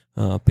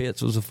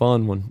Pitts was a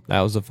fun one.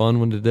 That was a fun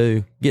one to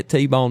do. Get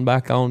T-Bone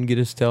back on, get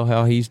us to tell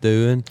how he's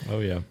doing. Oh,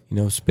 yeah. You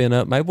know, spin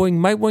up. Maybe we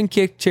can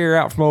kick a chair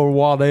out from over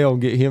Waddell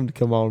and get him to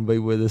come on and be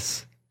with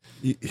us.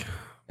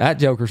 That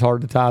joker's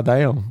hard to tie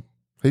down.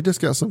 He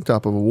just got some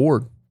type of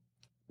award.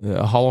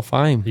 A Hall of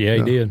Fame. Yeah,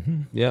 he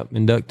did. Yep,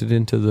 inducted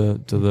into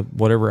the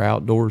whatever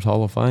Outdoors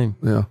Hall of Fame.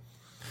 Yeah.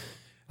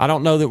 I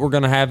don't know that we're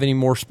going to have any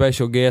more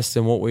special guests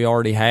than what we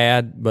already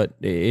had, but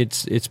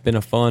it's been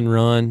a fun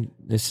run.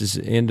 This is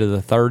into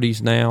the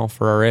 30s now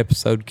for our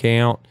episode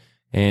count,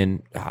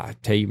 and I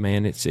tell you,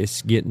 man,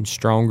 it's getting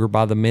stronger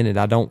by the minute.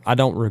 I don't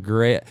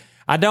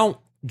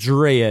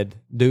dread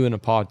doing a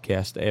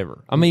podcast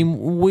ever. I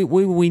mean,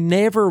 we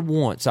never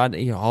once. We got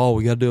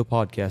to do a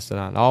podcast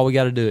tonight. Oh, we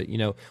got to do it. You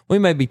know, we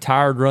may be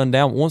tired, run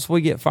down. Once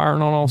we get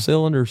firing on all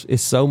cylinders,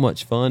 it's so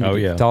much fun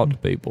to talk to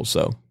people.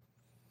 So.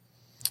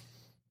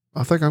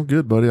 I think I'm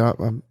good, buddy.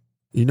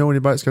 You know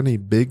anybody that's got any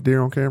big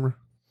deer on camera?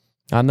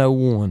 I know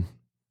one.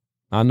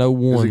 Is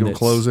he going to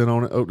close in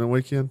on it opening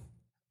weekend?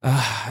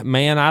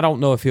 Man, I don't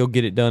know if he'll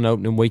get it done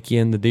opening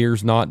weekend. The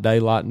deer's not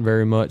daylighting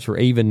very much, or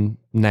even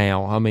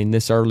now. I mean,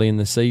 this early in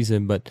the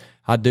season, but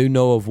I do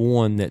know of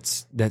one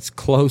that's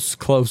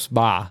close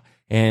by,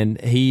 and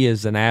he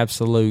is an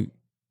absolute.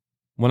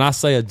 When I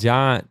say a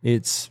giant,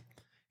 it's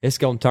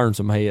going to turn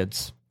some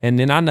heads. And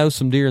then I know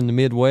some deer in the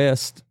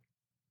Midwest.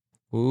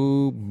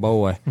 Ooh,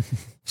 boy.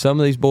 Some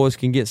of these boys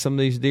can get some of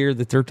these deer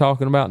that they're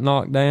talking about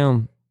knocked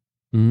down.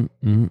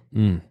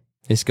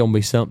 It's going to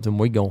be something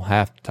we're going to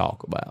have to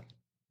talk about.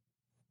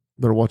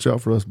 Better watch out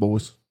for us,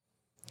 boys.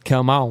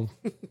 Come on.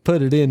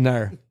 Put it in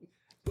there.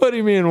 Put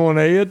him in one,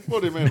 Ed.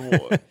 Put him in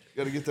one.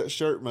 Got to get that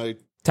shirt made.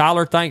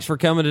 Tyler, thanks for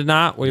coming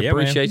tonight. We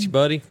appreciate you,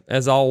 buddy.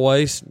 As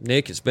always,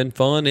 Nick, it's been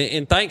fun.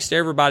 And thanks to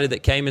everybody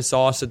that came and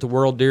saw us at the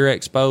World Deer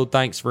Expo.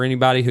 Thanks for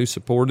anybody who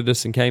supported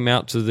us and came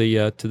out to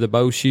the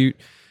bow shoot.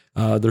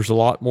 There's a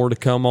lot more to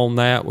come on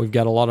that. We've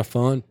got a lot of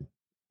fun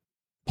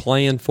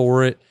planned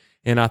for it.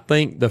 And I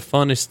think the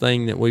funnest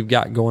thing that we've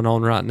got going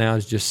on right now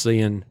is just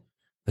seeing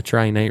the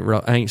train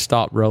ain't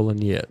stopped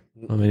rolling yet.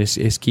 I mean,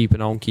 it's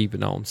keeping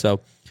on. So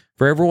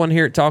for everyone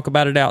here at Talk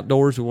About It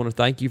Outdoors, we want to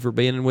thank you for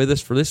being with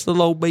us for this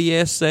little old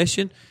BS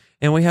session.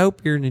 And we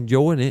hope you're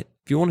enjoying it.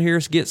 If you want to hear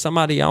us get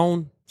somebody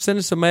on, send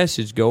us a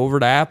message. Go over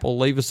to Apple,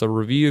 leave us a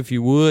review if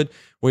you would.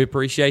 We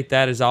appreciate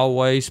that as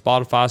always.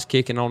 Spotify's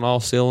kicking on all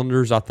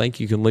cylinders. I think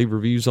you can leave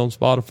reviews on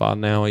Spotify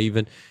now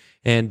even.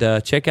 And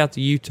check out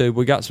the YouTube.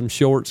 We got some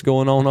shorts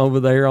going on over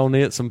there on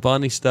it, some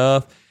funny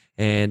stuff.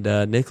 And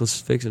Nicholas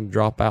is fixing to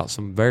drop out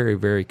some very,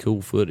 very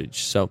cool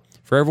footage. So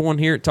for everyone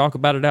here at Talk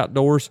About It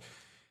Outdoors,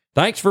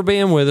 thanks for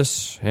being with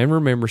us. And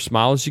remember,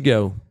 smile as you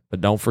go.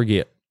 But don't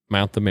forget,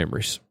 mount the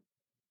memories.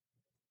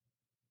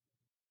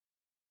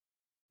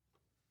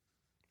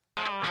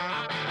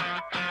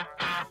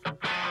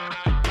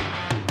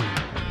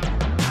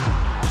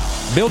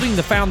 Building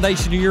the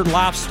foundation of your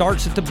life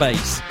starts at the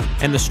base,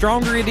 and the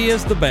stronger it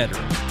is, the better.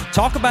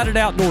 Talk About It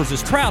Outdoors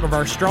is proud of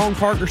our strong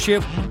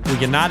partnership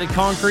with United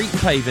Concrete and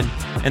Paving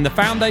and the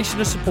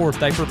foundation of support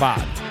they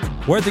provide.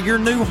 Whether your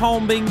new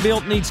home being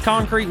built needs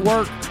concrete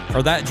work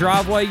or that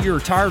driveway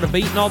you're tired of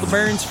beating all the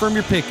bearings from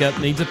your pickup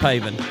needs a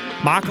paving,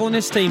 Michael and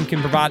his team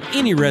can provide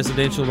any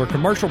residential or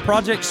commercial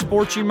project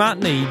support you might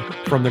need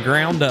from the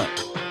ground up.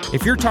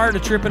 If you're tired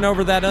of tripping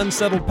over that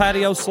unsettled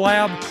patio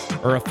slab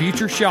or a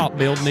future shop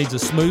build needs a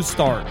smooth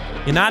start,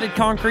 United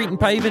Concrete and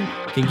Paving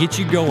can get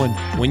you going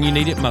when you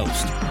need it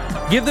most.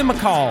 Give them a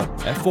call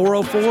at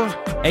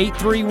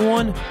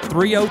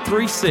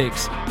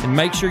 404-831-3036 and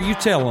make sure you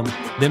tell them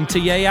them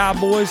TAI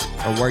boys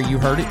are where you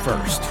heard it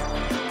first.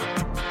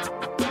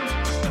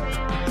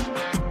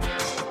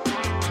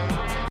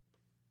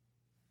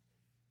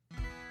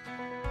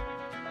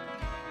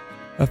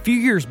 A few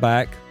years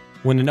back,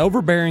 when an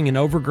overbearing and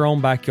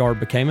overgrown backyard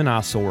became an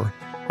eyesore,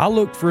 I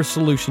looked for a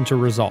solution to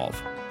resolve.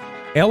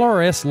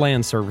 LRS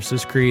Land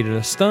Services created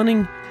a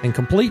stunning and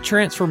complete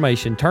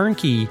transformation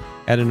turnkey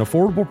at an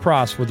affordable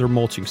price with their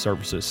mulching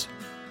services.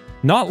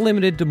 Not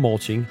limited to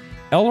mulching,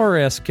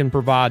 LRS can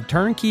provide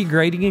turnkey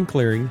grading and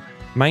clearing,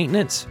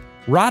 maintenance,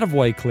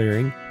 right-of-way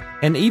clearing,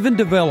 and even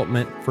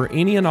development for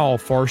any and all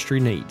forestry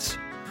needs.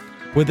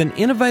 With an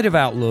innovative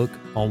outlook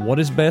on what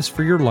is best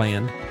for your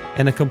land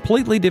and a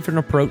completely different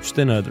approach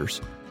than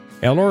others,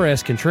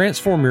 LRS can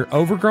transform your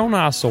overgrown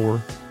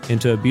eyesore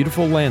into a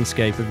beautiful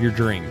landscape of your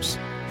dreams.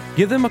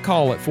 Give them a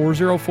call at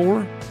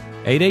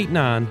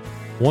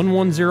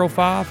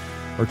 404-889-1105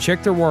 or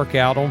check their work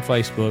out on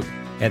Facebook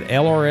at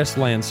LRS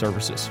Land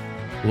Services.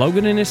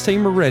 Logan and his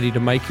team are ready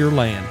to make your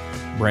land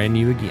brand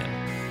new again.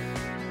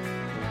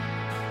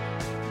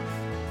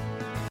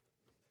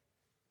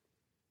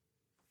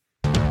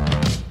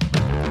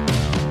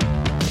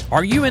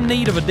 Are you in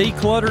need of a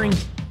decluttering?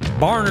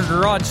 Barn or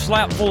garage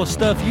slap full of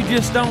stuff you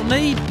just don't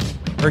need?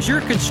 Or is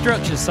your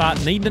construction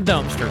site needing a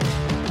dumpster?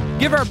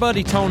 Give our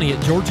buddy Tony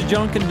at Georgia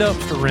Junk and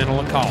Dumpster Rental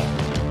a call.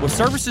 With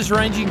services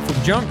ranging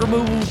from junk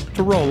removal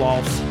to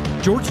roll-offs,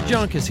 Georgia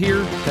Junk is here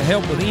to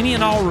help with any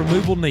and all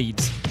removal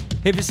needs.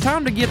 If it's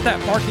time to get that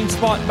parking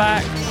spot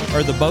back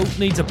or the boat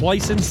needs a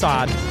place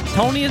inside,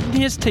 Tony and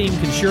his team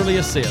can surely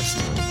assist.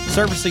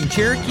 Servicing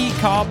Cherokee,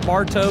 Cobb,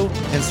 Bartow,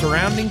 and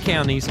surrounding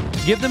counties,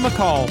 give them a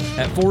call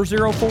at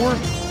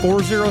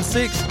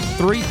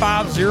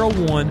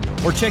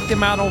 404-406-3501 or check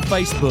them out on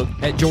Facebook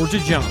at Georgia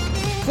Junk.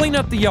 Clean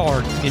up the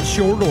yard in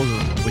short order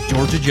with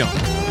Georgia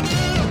Junk.